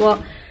show you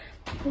what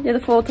the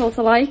other photos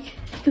are like,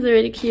 because they're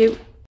really cute.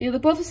 Yeah, they're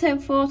both the same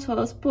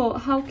photos, but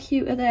how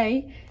cute are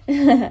they?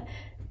 Yeah,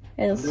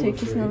 there's two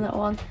kissing on that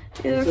one.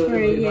 The other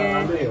three,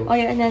 yeah. Oh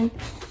yeah, and then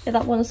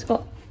that one has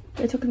got,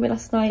 they took me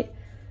last night.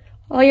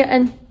 Oh yeah,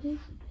 and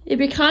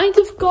we kind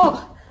of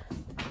got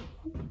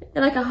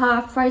like a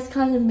half price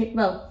kind of,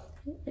 well,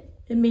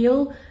 a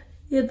meal.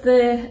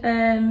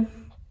 Yeah,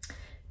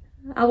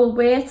 our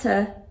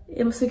waiter,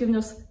 he must have given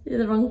us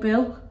the wrong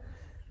bill.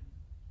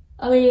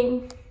 I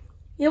mean,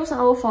 it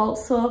wasn't our fault,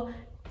 so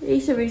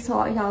he should really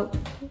sort it out.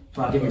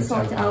 I'll give him a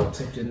 £10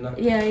 tip, didn't I?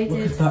 Yeah, he did.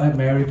 Look at that at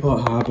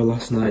Maryport Harbour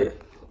last night.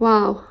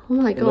 Wow, oh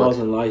my god.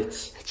 Northern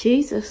Lights.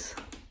 Jesus.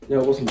 No,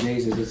 it wasn't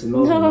Jesus, it's the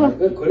Northern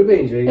Lights. It could have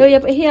been Jesus. Oh yeah,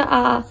 but here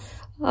are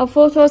our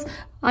photos.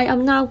 I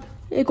am now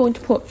going to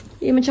put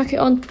my jacket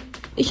on.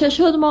 Should I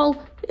show them all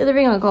the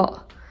ring I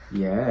got?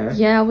 Yeah.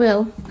 Yeah, I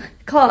will.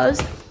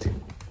 Because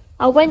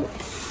I went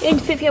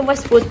into Vivienne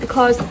Westwood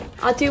because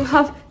I do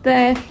have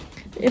the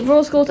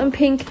rose gold and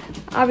pink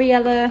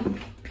Ariella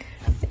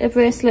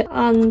bracelet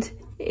and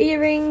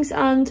earrings,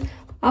 and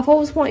I've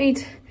always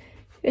wanted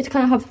it to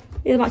kind of have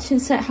the matching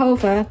set.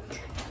 However,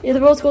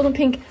 the rose gold and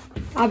pink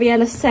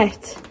Ariella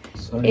set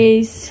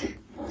is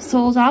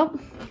sold out,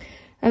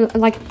 and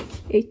like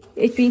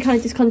it's been kind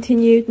of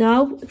discontinued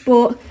now,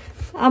 but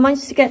I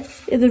managed to get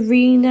the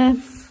ring.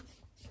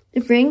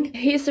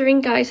 Here's the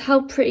ring, guys.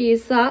 How pretty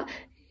is that?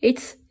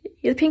 It's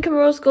the pink and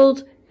rose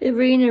gold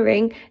arena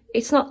ring.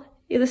 It's not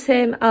the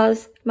same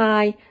as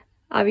my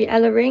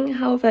Ariella ring,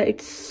 however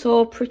it's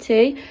so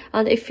pretty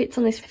and it fits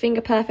on this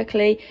finger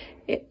perfectly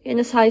in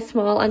a size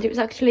small, and it was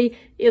actually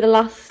the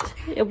last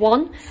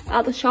one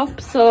at the shop,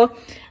 so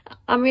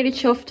I'm really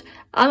chuffed.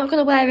 I'm not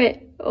going to wear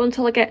it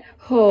until I get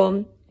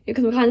home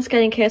because I'm kind of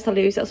scared in case I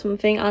lose it or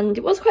something, and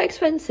it was quite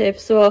expensive,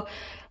 so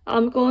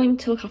I'm going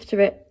to look after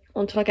it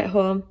until I get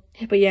home.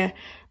 But yeah,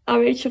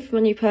 I'm really chuffed with my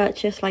new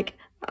purchase. Like,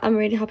 I'm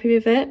really happy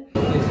with it.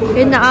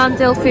 In the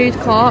Arndale food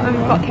court, and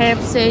we've got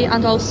KFC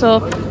and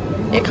also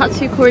a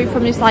katsu curry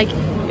from this like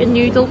a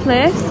noodle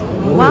place.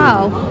 Ooh.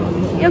 Wow,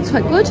 it looks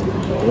quite good.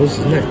 It does,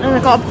 doesn't it? And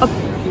I got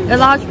a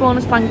large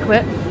bonus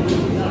banquet,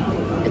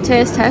 a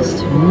taste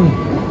test.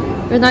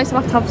 Very nice to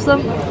have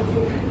some.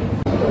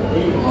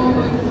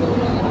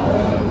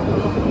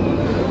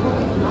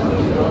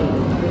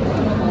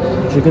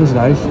 Chicken's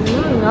nice.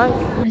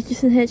 Nice. I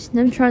just in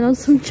H&M trying on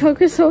some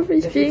chocolate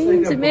sausage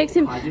jeans. It makes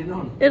him.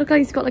 It looks like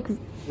he's got like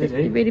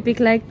really big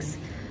legs.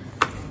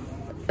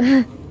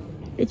 You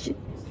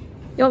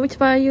want me to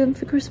buy you them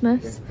for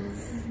Christmas?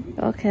 Yes,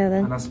 okay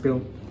then. And I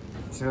spilled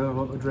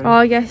a drink.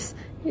 Oh yes,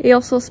 he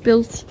also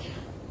spilled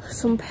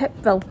some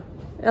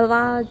a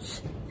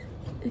large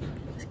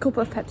cup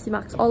of Pepsi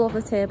Max all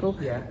over the table.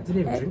 Yeah, I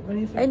didn't even drink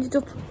anything. Ended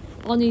up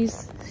on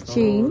his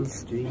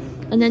jeans,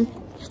 and then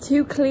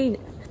two clean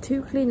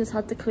 2 cleaners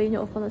had to clean it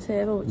up on the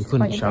table, which You is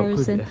quite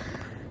embarrassing.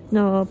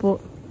 No, but...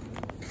 Do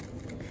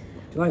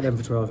you like them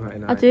for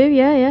 £12.99? I do,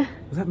 yeah.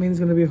 Does that mean there's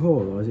going to be a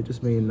haul, or does it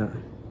just mean that...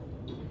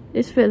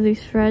 It's a bit of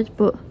loose thread,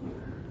 but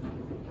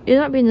it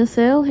might be in the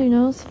sale, who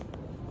knows?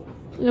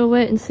 We'll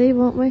wait and see,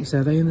 won't we? So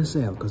are they in the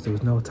sale? Because there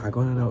was no tag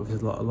on. I know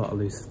there's a lot of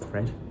loose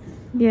thread.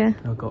 Yeah.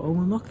 I'll go, oh,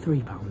 we'll knock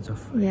 £3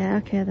 off. Yeah,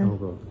 okay then. Oh,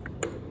 good.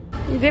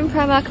 You've been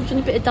Primark, I've done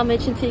a bit of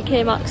damage in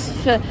TK Maxx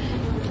for...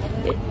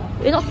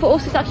 not for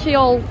us, it's actually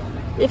all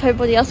if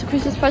everybody else for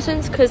Christmas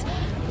presents, because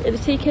the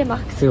TK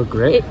Maxx feel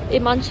great.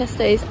 In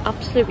Manchester is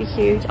absolutely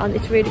huge and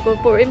it's really good,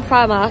 but we're in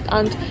Primark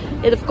and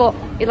they've got,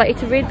 like,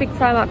 it's a really big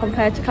Primark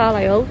compared to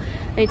Carlisle,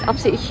 and it's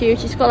absolutely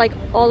huge. It's got like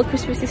all the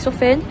Christmassy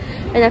stuff in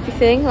and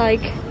everything,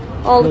 like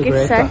all the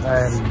gift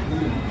sets.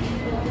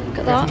 Look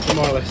at that.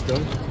 More or less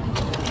done.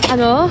 I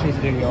know. Need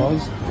to do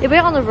yours. You're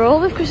on the roll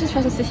with Christmas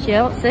presents this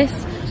year. What's this?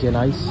 Is it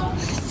nice?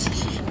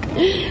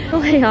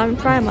 Oh yeah, I'm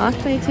Primark,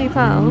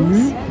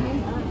 £22.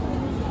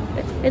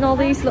 In all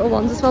these little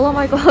ones as well. Oh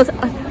my god,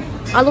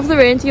 I love the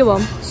reindeer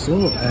one.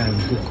 So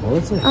good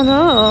quality. I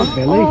know.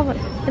 Oh,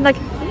 and like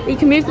you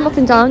can move them up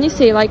and down, you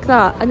see, like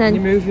that, and then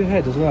you move your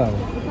head as well.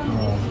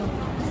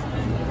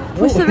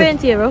 Push the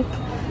reindeer up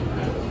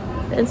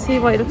and see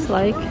what it looks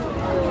like.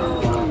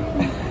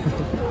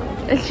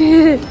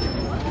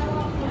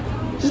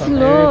 Just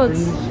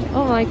loads.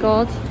 Oh my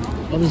god.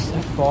 Oh, there's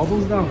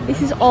baubles down there.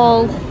 This is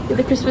all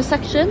the Christmas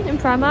section in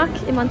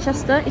Primark in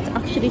Manchester. It's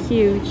actually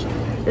huge.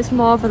 There's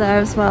more over there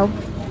as well.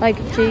 Like,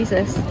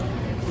 Jesus.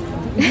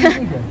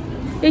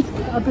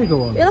 A bigger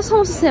one? Yeah, that's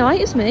almost the same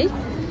height as me.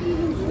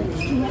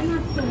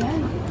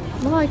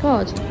 Oh my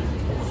god.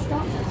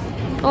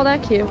 Oh, they're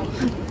cute.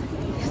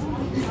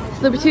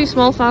 They'll be too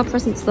small for our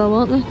presents though,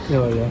 won't they?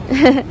 Oh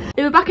yeah.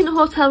 We're back in the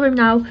hotel room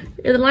now.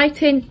 The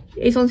lighting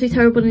is honestly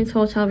terrible in this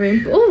hotel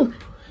room. But, oh!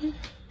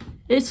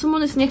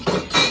 Someone has nicked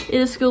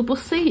in a school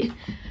bus seat.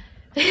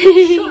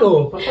 Shut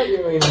up! I thought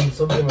you were meaning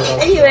something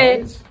about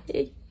anyway,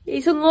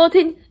 he's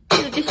unloading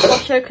the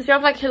dishwasher because we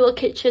have like a little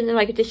kitchen and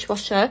like a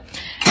dishwasher.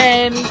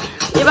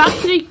 You've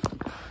actually...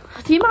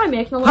 Do you mind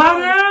making all the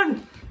noise?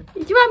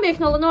 Do you mind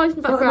making all the noise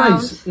in the background?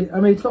 Nice. I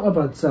mean, it's not a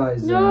bad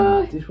size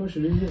dishwasher,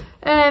 is it?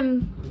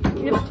 When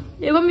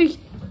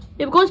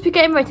we're going to be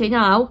getting ready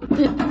now,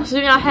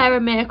 doing our hair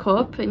and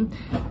makeup and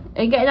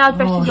getting our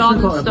dresses on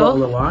and stuff. A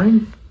bottle of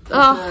wine.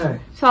 Oh,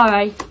 it's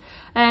alright.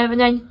 And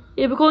then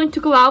we're going to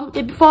go out.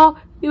 Before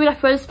we were at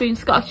Wetherspoon,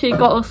 Scott actually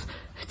got us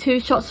 2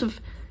 shots of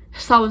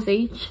sours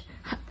each.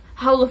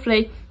 How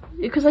lovely.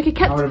 Because like it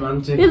kept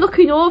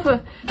looking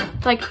over,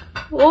 like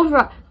over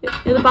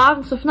at the bar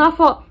and stuff, and I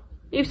thought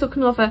he was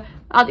looking over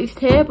at these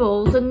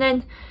tables, and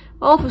then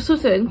all of a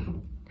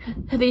sudden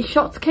these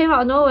shots came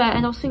out of nowhere,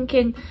 and I was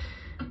thinking,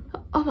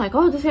 oh my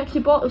god, has he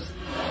actually bought us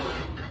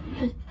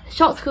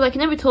shots? Because like he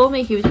never told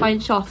me he was buying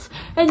shots.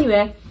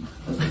 Anyway,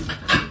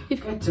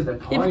 you've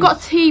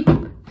got tea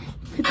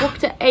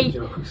booked at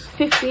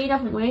 8:15,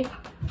 haven't we?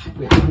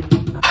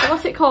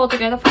 What's it called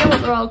again? I forget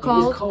what they're all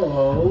called. It's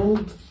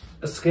called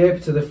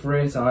Escape to the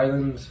Freight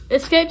Island.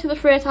 Escape to the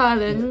Freight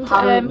Island.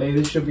 Apparently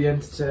there should be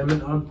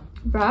entertainment on.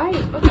 Right,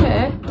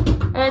 okay.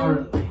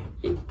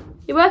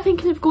 You were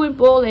thinking of going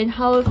bowling,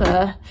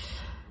 however,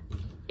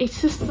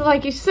 it's just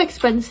like, it's just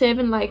expensive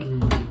and like,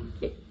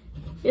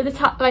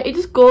 like it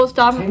just goes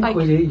down 10 like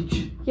quid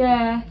each.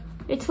 Yeah,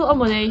 it's a lot of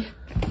money.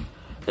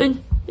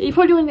 And you're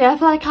probably only there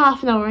for like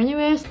half an hour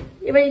anyways.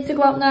 You ready to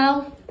go out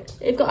now?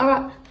 We've got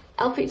our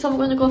outfits on,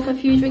 we're going to go for a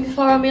few drinks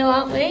before our meal,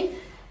 aren't we?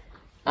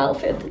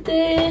 Outfit of the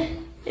day.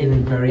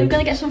 We're going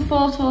to get some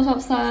photos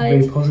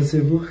outside. Very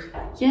positive look.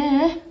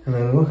 Yeah. And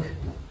then look.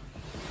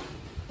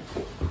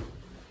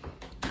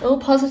 Oh,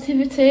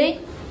 positivity.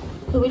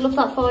 But we love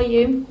that for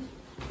you.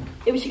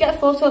 We should get a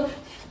photo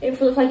in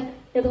front of like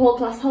the whole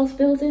glass house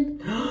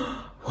building.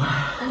 Wow.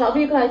 That'll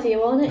be a good idea,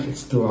 won't it? It's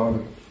still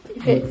on.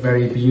 You look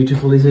very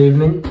beautiful this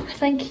evening.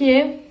 Thank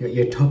you. You got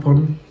your top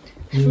on.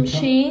 From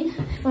Shein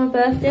for my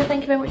birthday.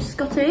 Thank you very much,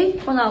 Scotty.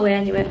 On our way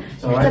anyway.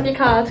 So you have your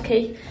card,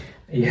 key.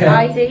 Yeah.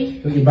 ID.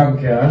 Got your bank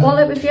card.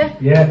 Wallet with you?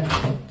 Yeah.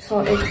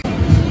 Sorted.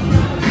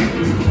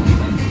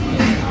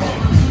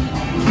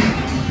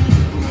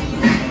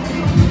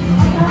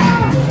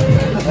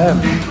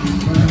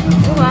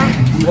 Oh wow.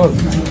 Look.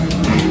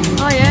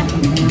 Oh yeah.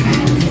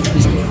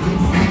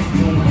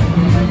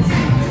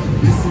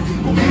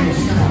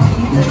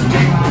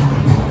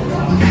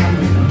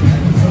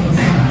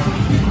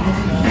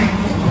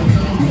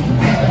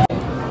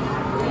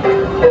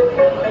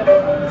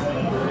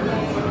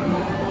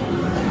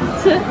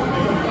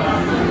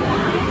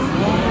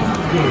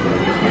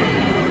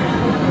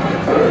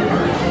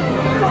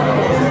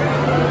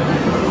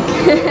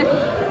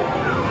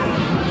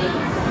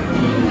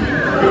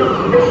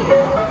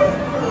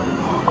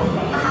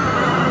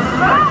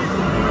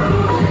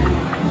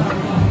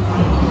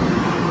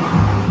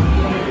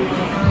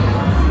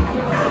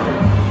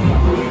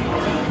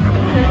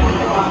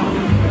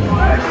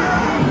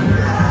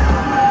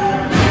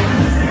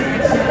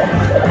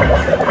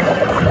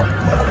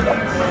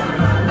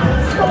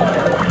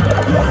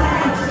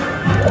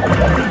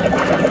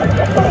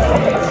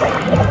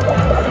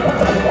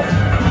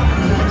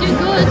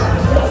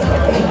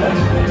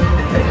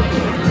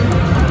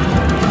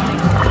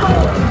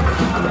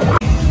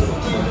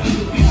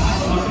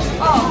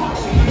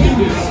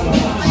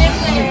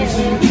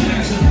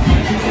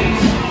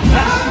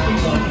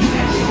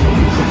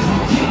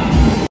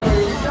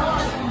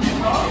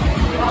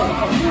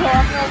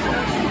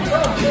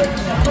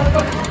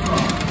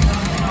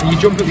 You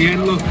jump at the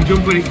end, look. You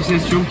jump when it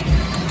says jump.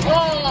 Oh,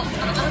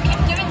 I'll keep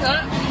doing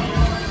that.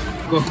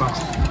 Go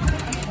fast.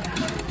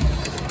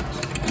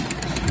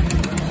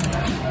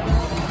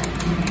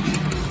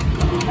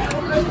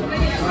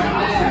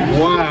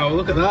 Wow,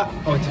 look at that.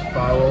 Oh, it's a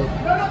foul.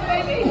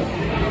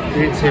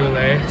 Did it too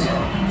late.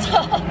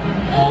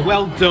 Oh,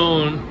 well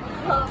done.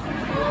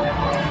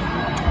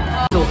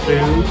 Still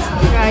food.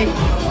 Right.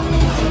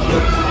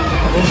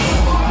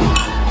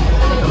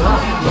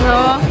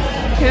 No,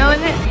 cool,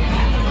 isn't it?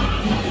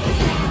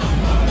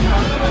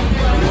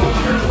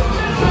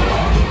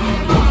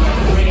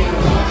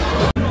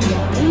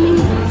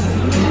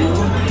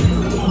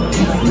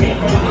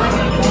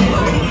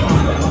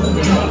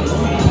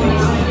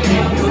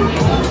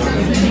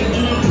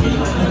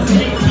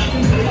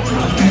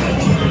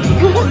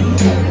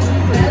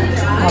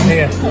 I'm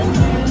here.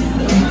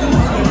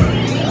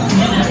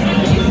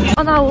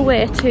 On our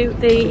way to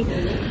the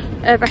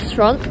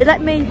restaurant, it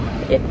let me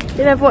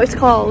remember what it's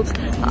called.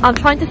 I'm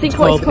trying to think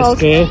what it's called.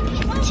 Escape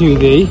to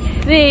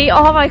the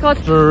oh my god,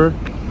 Fur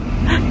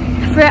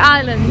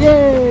Island.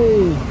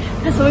 Yay!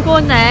 So we're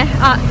going there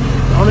at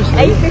honestly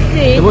 8:15.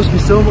 There must be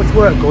so much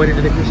work going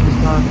into the Christmas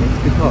markets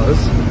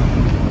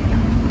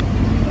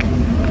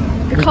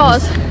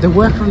because they're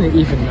working on it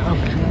even now.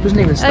 It doesn't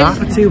even start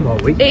for 2 more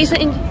weeks. It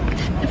isn't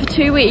for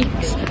 2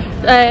 weeks.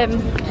 I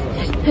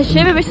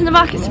should have missing the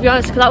markets, to be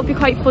honest, because that would be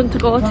quite fun to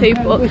go to.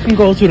 But we can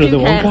go to another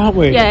one, can't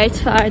we? Yeah,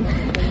 it's fine.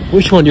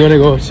 Which one do you want to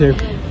go to?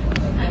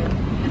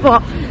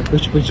 What?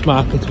 Which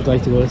markets would you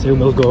like to go to?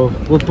 We'll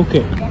book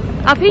it.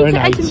 I've been to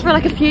Edinburgh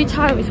like a few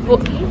times,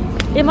 but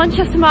in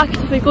Manchester market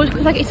would be good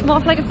because like it's more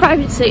of like a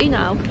private city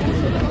now.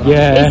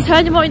 Yeah. It's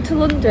turning more into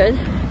London.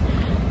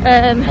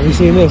 Have you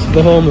seen this?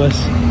 The homeless.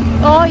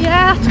 Oh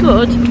yeah, that's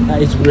good.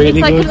 That is really good.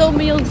 It's like a little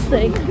meals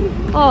thing.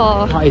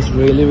 Oh. That is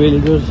really, really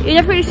good. You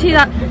never really see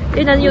that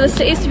in any other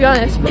cities, to be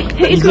honest.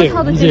 It's good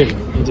how they do. You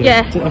do.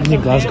 Yeah. I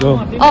think Glasgow.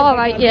 Oh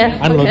right, yeah.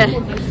 And okay.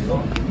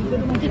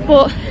 London.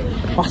 But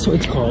that's what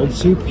it's called,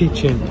 soup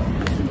kitchen.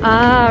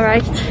 Ah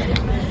right.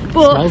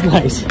 But smells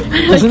nice,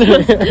 doesn't it?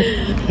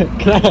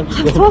 Can I have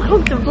some? I'm so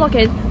confident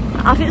vlogging.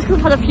 I think it's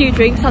because I've had a few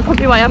drinks. That's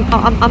probably why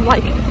I'm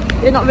like,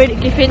 you're not really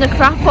giving a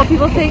crap what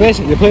people think.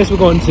 Basically, the place we're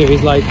going to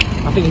is like,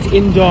 I think it's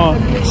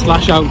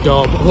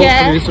indoor/outdoor, but hopefully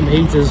there's some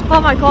heaters. Oh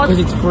my god! Because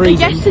it's freezing.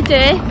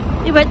 Yesterday,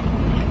 we went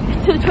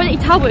to the 20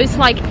 Towers,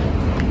 like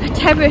a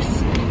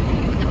terrace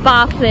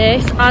bar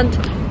place, and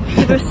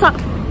we were sat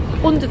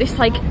under this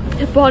like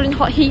boiling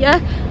hot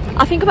heater.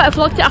 I think I might have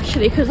vlogged it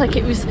actually because like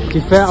it was. To be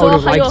fair, so I would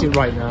have liked up. it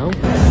right now.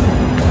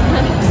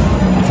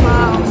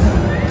 Wow.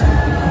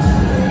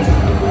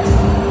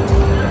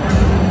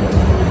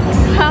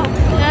 Wow.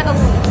 Yeah.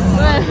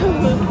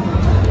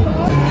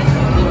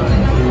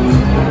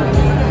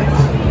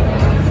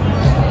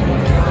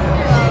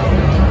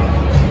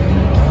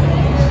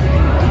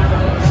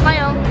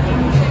 Smile.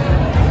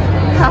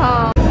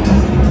 Oh.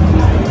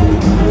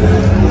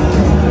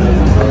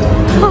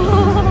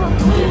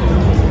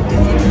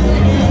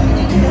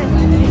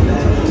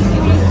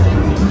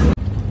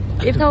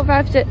 We've now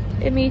arrived at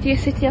Media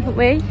City, haven't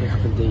we? We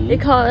have indeed.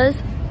 Because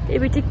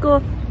we did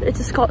go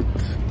to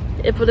Scott's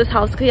brother's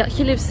house because he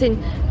actually lives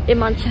in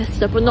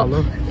Manchester, but not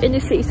in the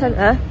city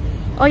centre.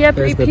 Oh yeah,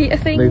 Blue Peter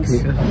things. Blue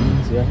Peter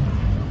things, yeah.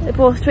 But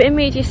we're in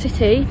Media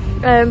City.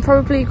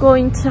 Probably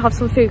going to have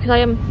some food because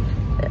I'm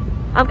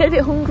getting a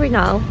bit hungry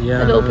now.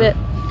 Yeah. A little bit.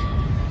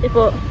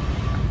 But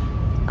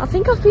I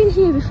think I've been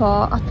here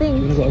before. I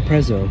think. You've got a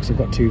Prezzo because I've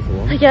got 2 for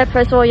 1. Yeah,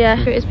 Prezzo. Yeah.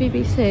 It is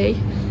BBC.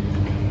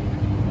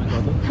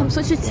 I'm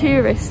such a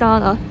tourist,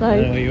 aren't I?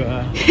 Like, I know you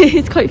are.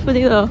 It's quite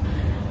funny though.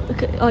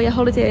 Look at, oh yeah,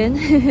 Holiday Inn.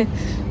 I'm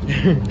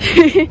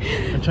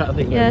trying to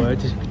think of a word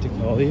to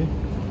call you.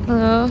 I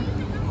know.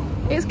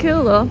 It's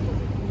cool though.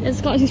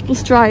 It's got this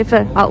bus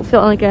driver outfit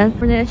on again.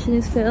 Coronation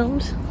is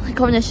filmed. Like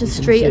Coronation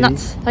Street, and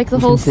that's like the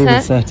whole set.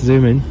 It's there to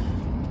zoom in.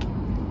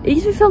 It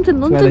used to be filmed in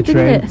London,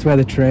 didn't it? It's where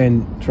the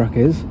train track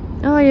is.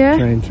 Oh yeah.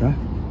 Train track.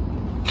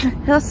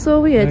 That's so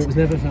weird. No, it was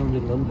never filmed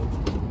in London.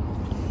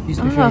 It used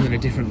to be filmed in a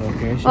different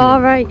location. Oh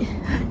right.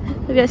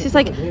 Yeah, it's just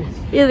like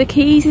the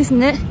Keys,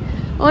 isn't it?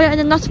 Oh yeah, and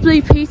then that's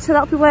Blue Peter.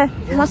 That'll be where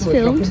that's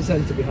filmed. Shopping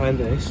centre behind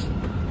this,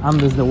 and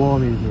there's the War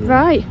Museum.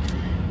 Right.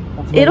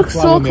 It looks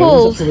so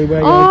cool.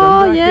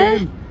 Oh yeah.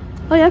 Game.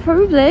 Oh yeah,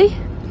 probably.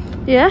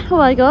 Yeah. Oh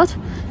my god.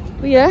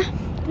 Yeah.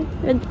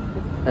 And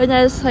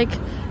there's like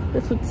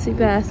the Footsie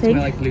Bear thing. It's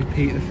where like Blue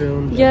Peter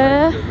filmed.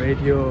 Yeah. Like, the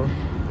radio.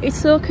 It's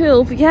so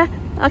cool. But yeah,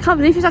 I can't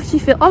believe it's actually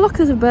filmed. Oh look,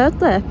 there's a bird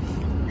there.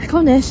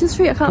 Coronation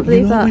Street, I can't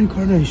believe that. When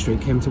Coronation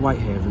Street came to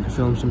Whitehaven to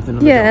film something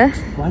on the docks,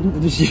 why don't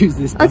they just use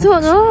this docks? I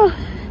don't know.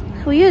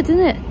 Weird, isn't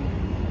it?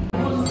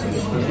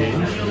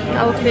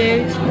 Our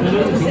food.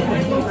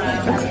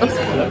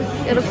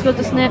 It looks good,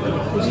 doesn't it?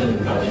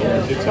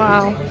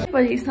 Wow.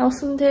 Well, it's now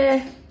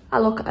Sunday. I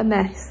look a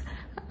mess.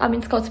 I'm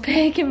in Scott's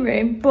baking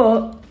room,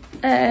 but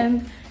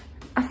I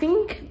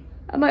think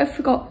I might have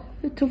forgot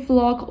to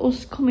vlog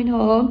us coming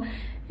home.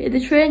 The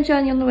train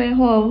journey on the way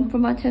home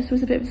from Manchester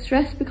was a bit of a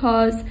stress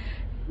because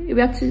we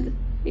had to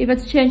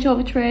change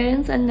over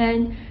trains, and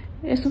then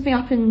something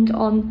happened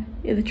on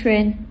the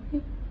train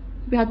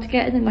we had to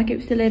get, and then like it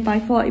was delayed by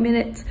 40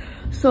 minutes.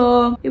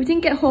 So we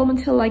didn't get home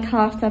until like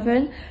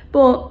 7:30,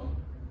 but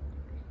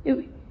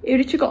he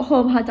literally got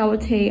home, had our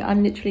tea,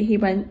 and literally he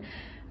went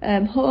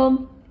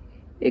home.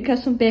 He got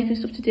some baking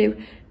stuff to do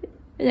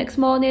the next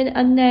morning,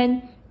 and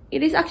then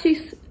it is actually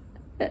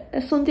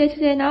a Sunday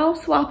today now.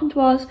 So what happened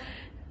was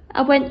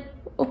I went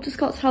up to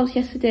Scott's house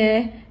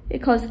yesterday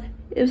because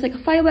it was like a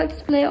fireworks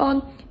display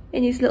on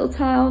in his little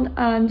town,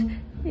 and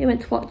he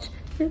went to watch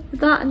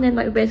that, and then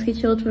like we basically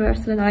chilled for the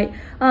rest of the night.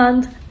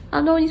 And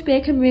I know in his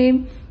baking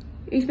room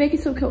he's making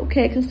some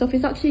cupcakes and stuff.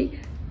 He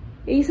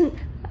isn't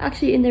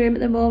actually in the room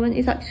at the moment.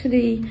 He's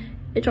actually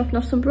dropping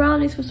off some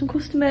brownies for some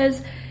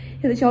customers.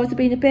 He's the job of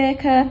being a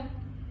baker.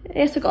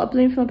 He also got a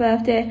balloon for my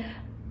birthday.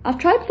 I've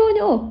tried blowing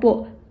it up,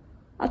 but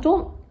I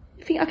don't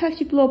think I can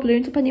actually blow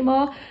balloons up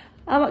anymore.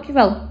 I'm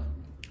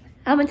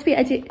meant to be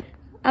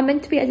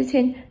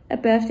editing a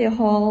birthday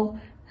haul.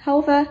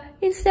 However,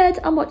 instead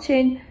I'm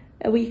watching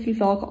a weekly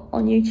vlog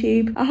on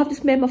YouTube. I have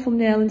just made my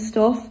thumbnail and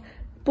stuff,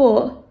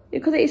 but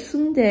because it is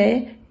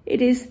Sunday,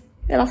 it is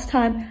the last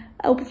time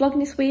I'll be vlogging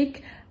this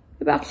week.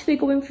 We're actually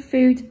going for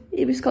food.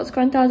 It was Scott's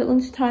granddad at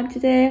lunchtime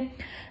today.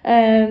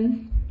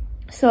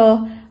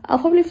 So I'll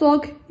probably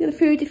vlog the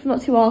food if I'm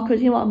not too awkward.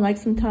 You know what I'm like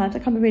sometimes. I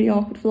can be a really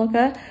awkward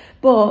vlogger.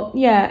 But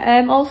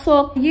yeah,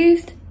 also I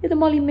used the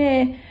Molly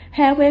May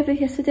hair waver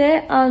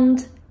yesterday,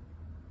 and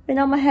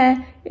now my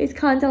hair is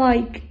kind of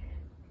like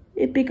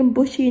big and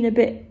bushy and a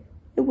bit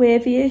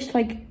wavy-ish,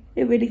 like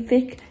really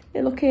thick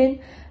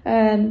looking.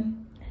 I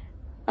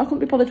couldn't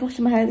be bothered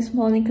washing my hair this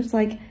morning because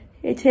like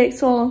it takes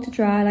so long to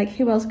dry. Like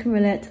who else can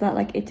relate to that?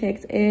 Like it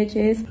takes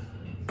ages.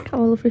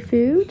 Oh, lovely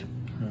food.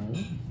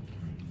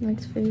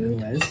 Nice food.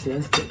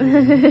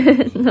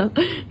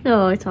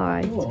 No, it's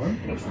alright.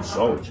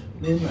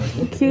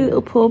 Cute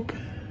little pub.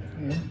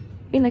 Yeah.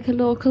 In like a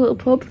local little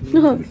pub.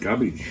 No.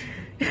 Cabbage.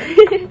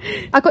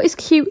 I got this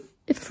cute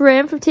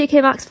frame from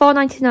TK Maxx,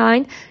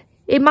 £4.99.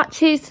 It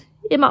matches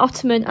in my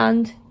ottoman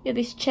and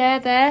this chair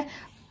there.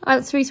 And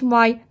that's the reason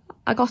why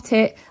I got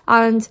it.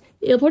 And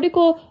it'll probably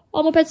go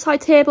on my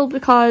bedside table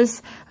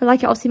because I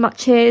like it, obviously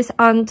matches.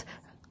 And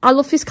I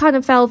love this kind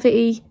of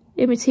velvety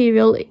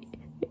material.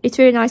 It's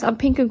really nice, and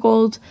pink and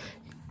gold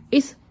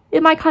is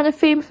in my kind of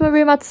theme for my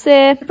room, I'd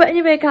say. But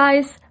anyway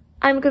guys,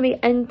 I'm going to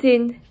be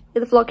ending the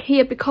vlog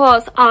here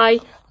because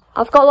I've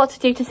got a lot to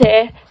do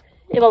today,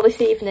 well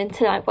this evening,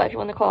 tonight, whatever you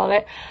want to call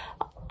it.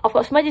 I've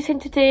got some editing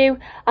to do,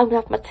 I'm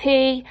going to have my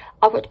tea,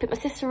 I've got to pick my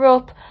sister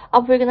up,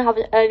 and we're going to have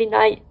an early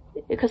night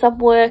because I'm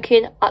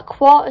working at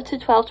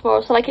 11:45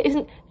 tomorrow. So like it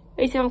isn't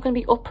as if I'm going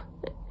to be up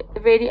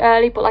really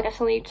early, but like I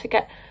still need to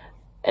get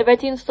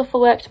ready and stuff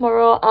for work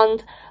tomorrow.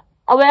 And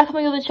I work on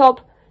my other job.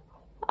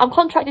 I'm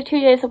contracted 2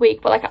 days a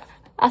week, but like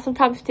I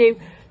sometimes do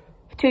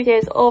 2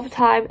 days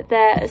overtime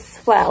there as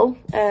well.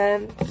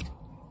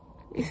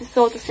 This is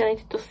so dusty, I need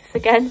to dust this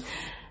again.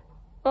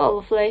 Oh,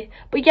 lovely.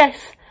 But yes,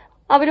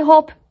 I really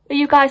hope that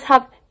you guys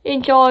have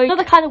enjoyed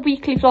another kind of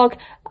weekly vlog.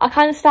 I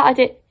kind of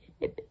started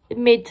it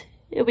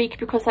mid-week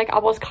because like I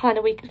was kind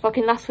of weekly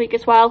vlogging last week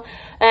as well.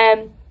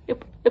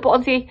 But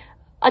honestly,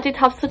 I did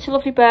have such a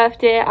lovely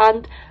birthday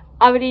and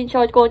I really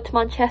enjoyed going to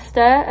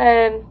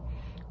Manchester.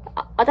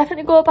 I'll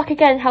definitely go back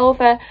again.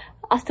 However,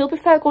 I still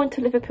prefer going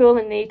to Liverpool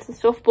and Leeds and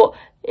stuff, but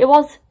it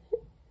was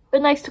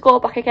nice to go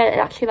back again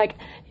and actually like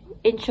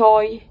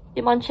enjoy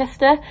in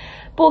Manchester.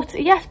 But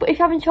yes, but if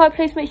you have enjoyed,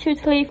 please make sure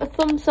to leave a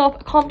thumbs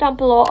up, a comment down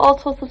below,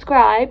 also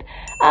subscribe,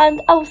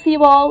 and I will see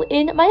you all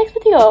in my next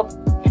video.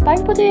 Bye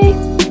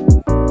everybody.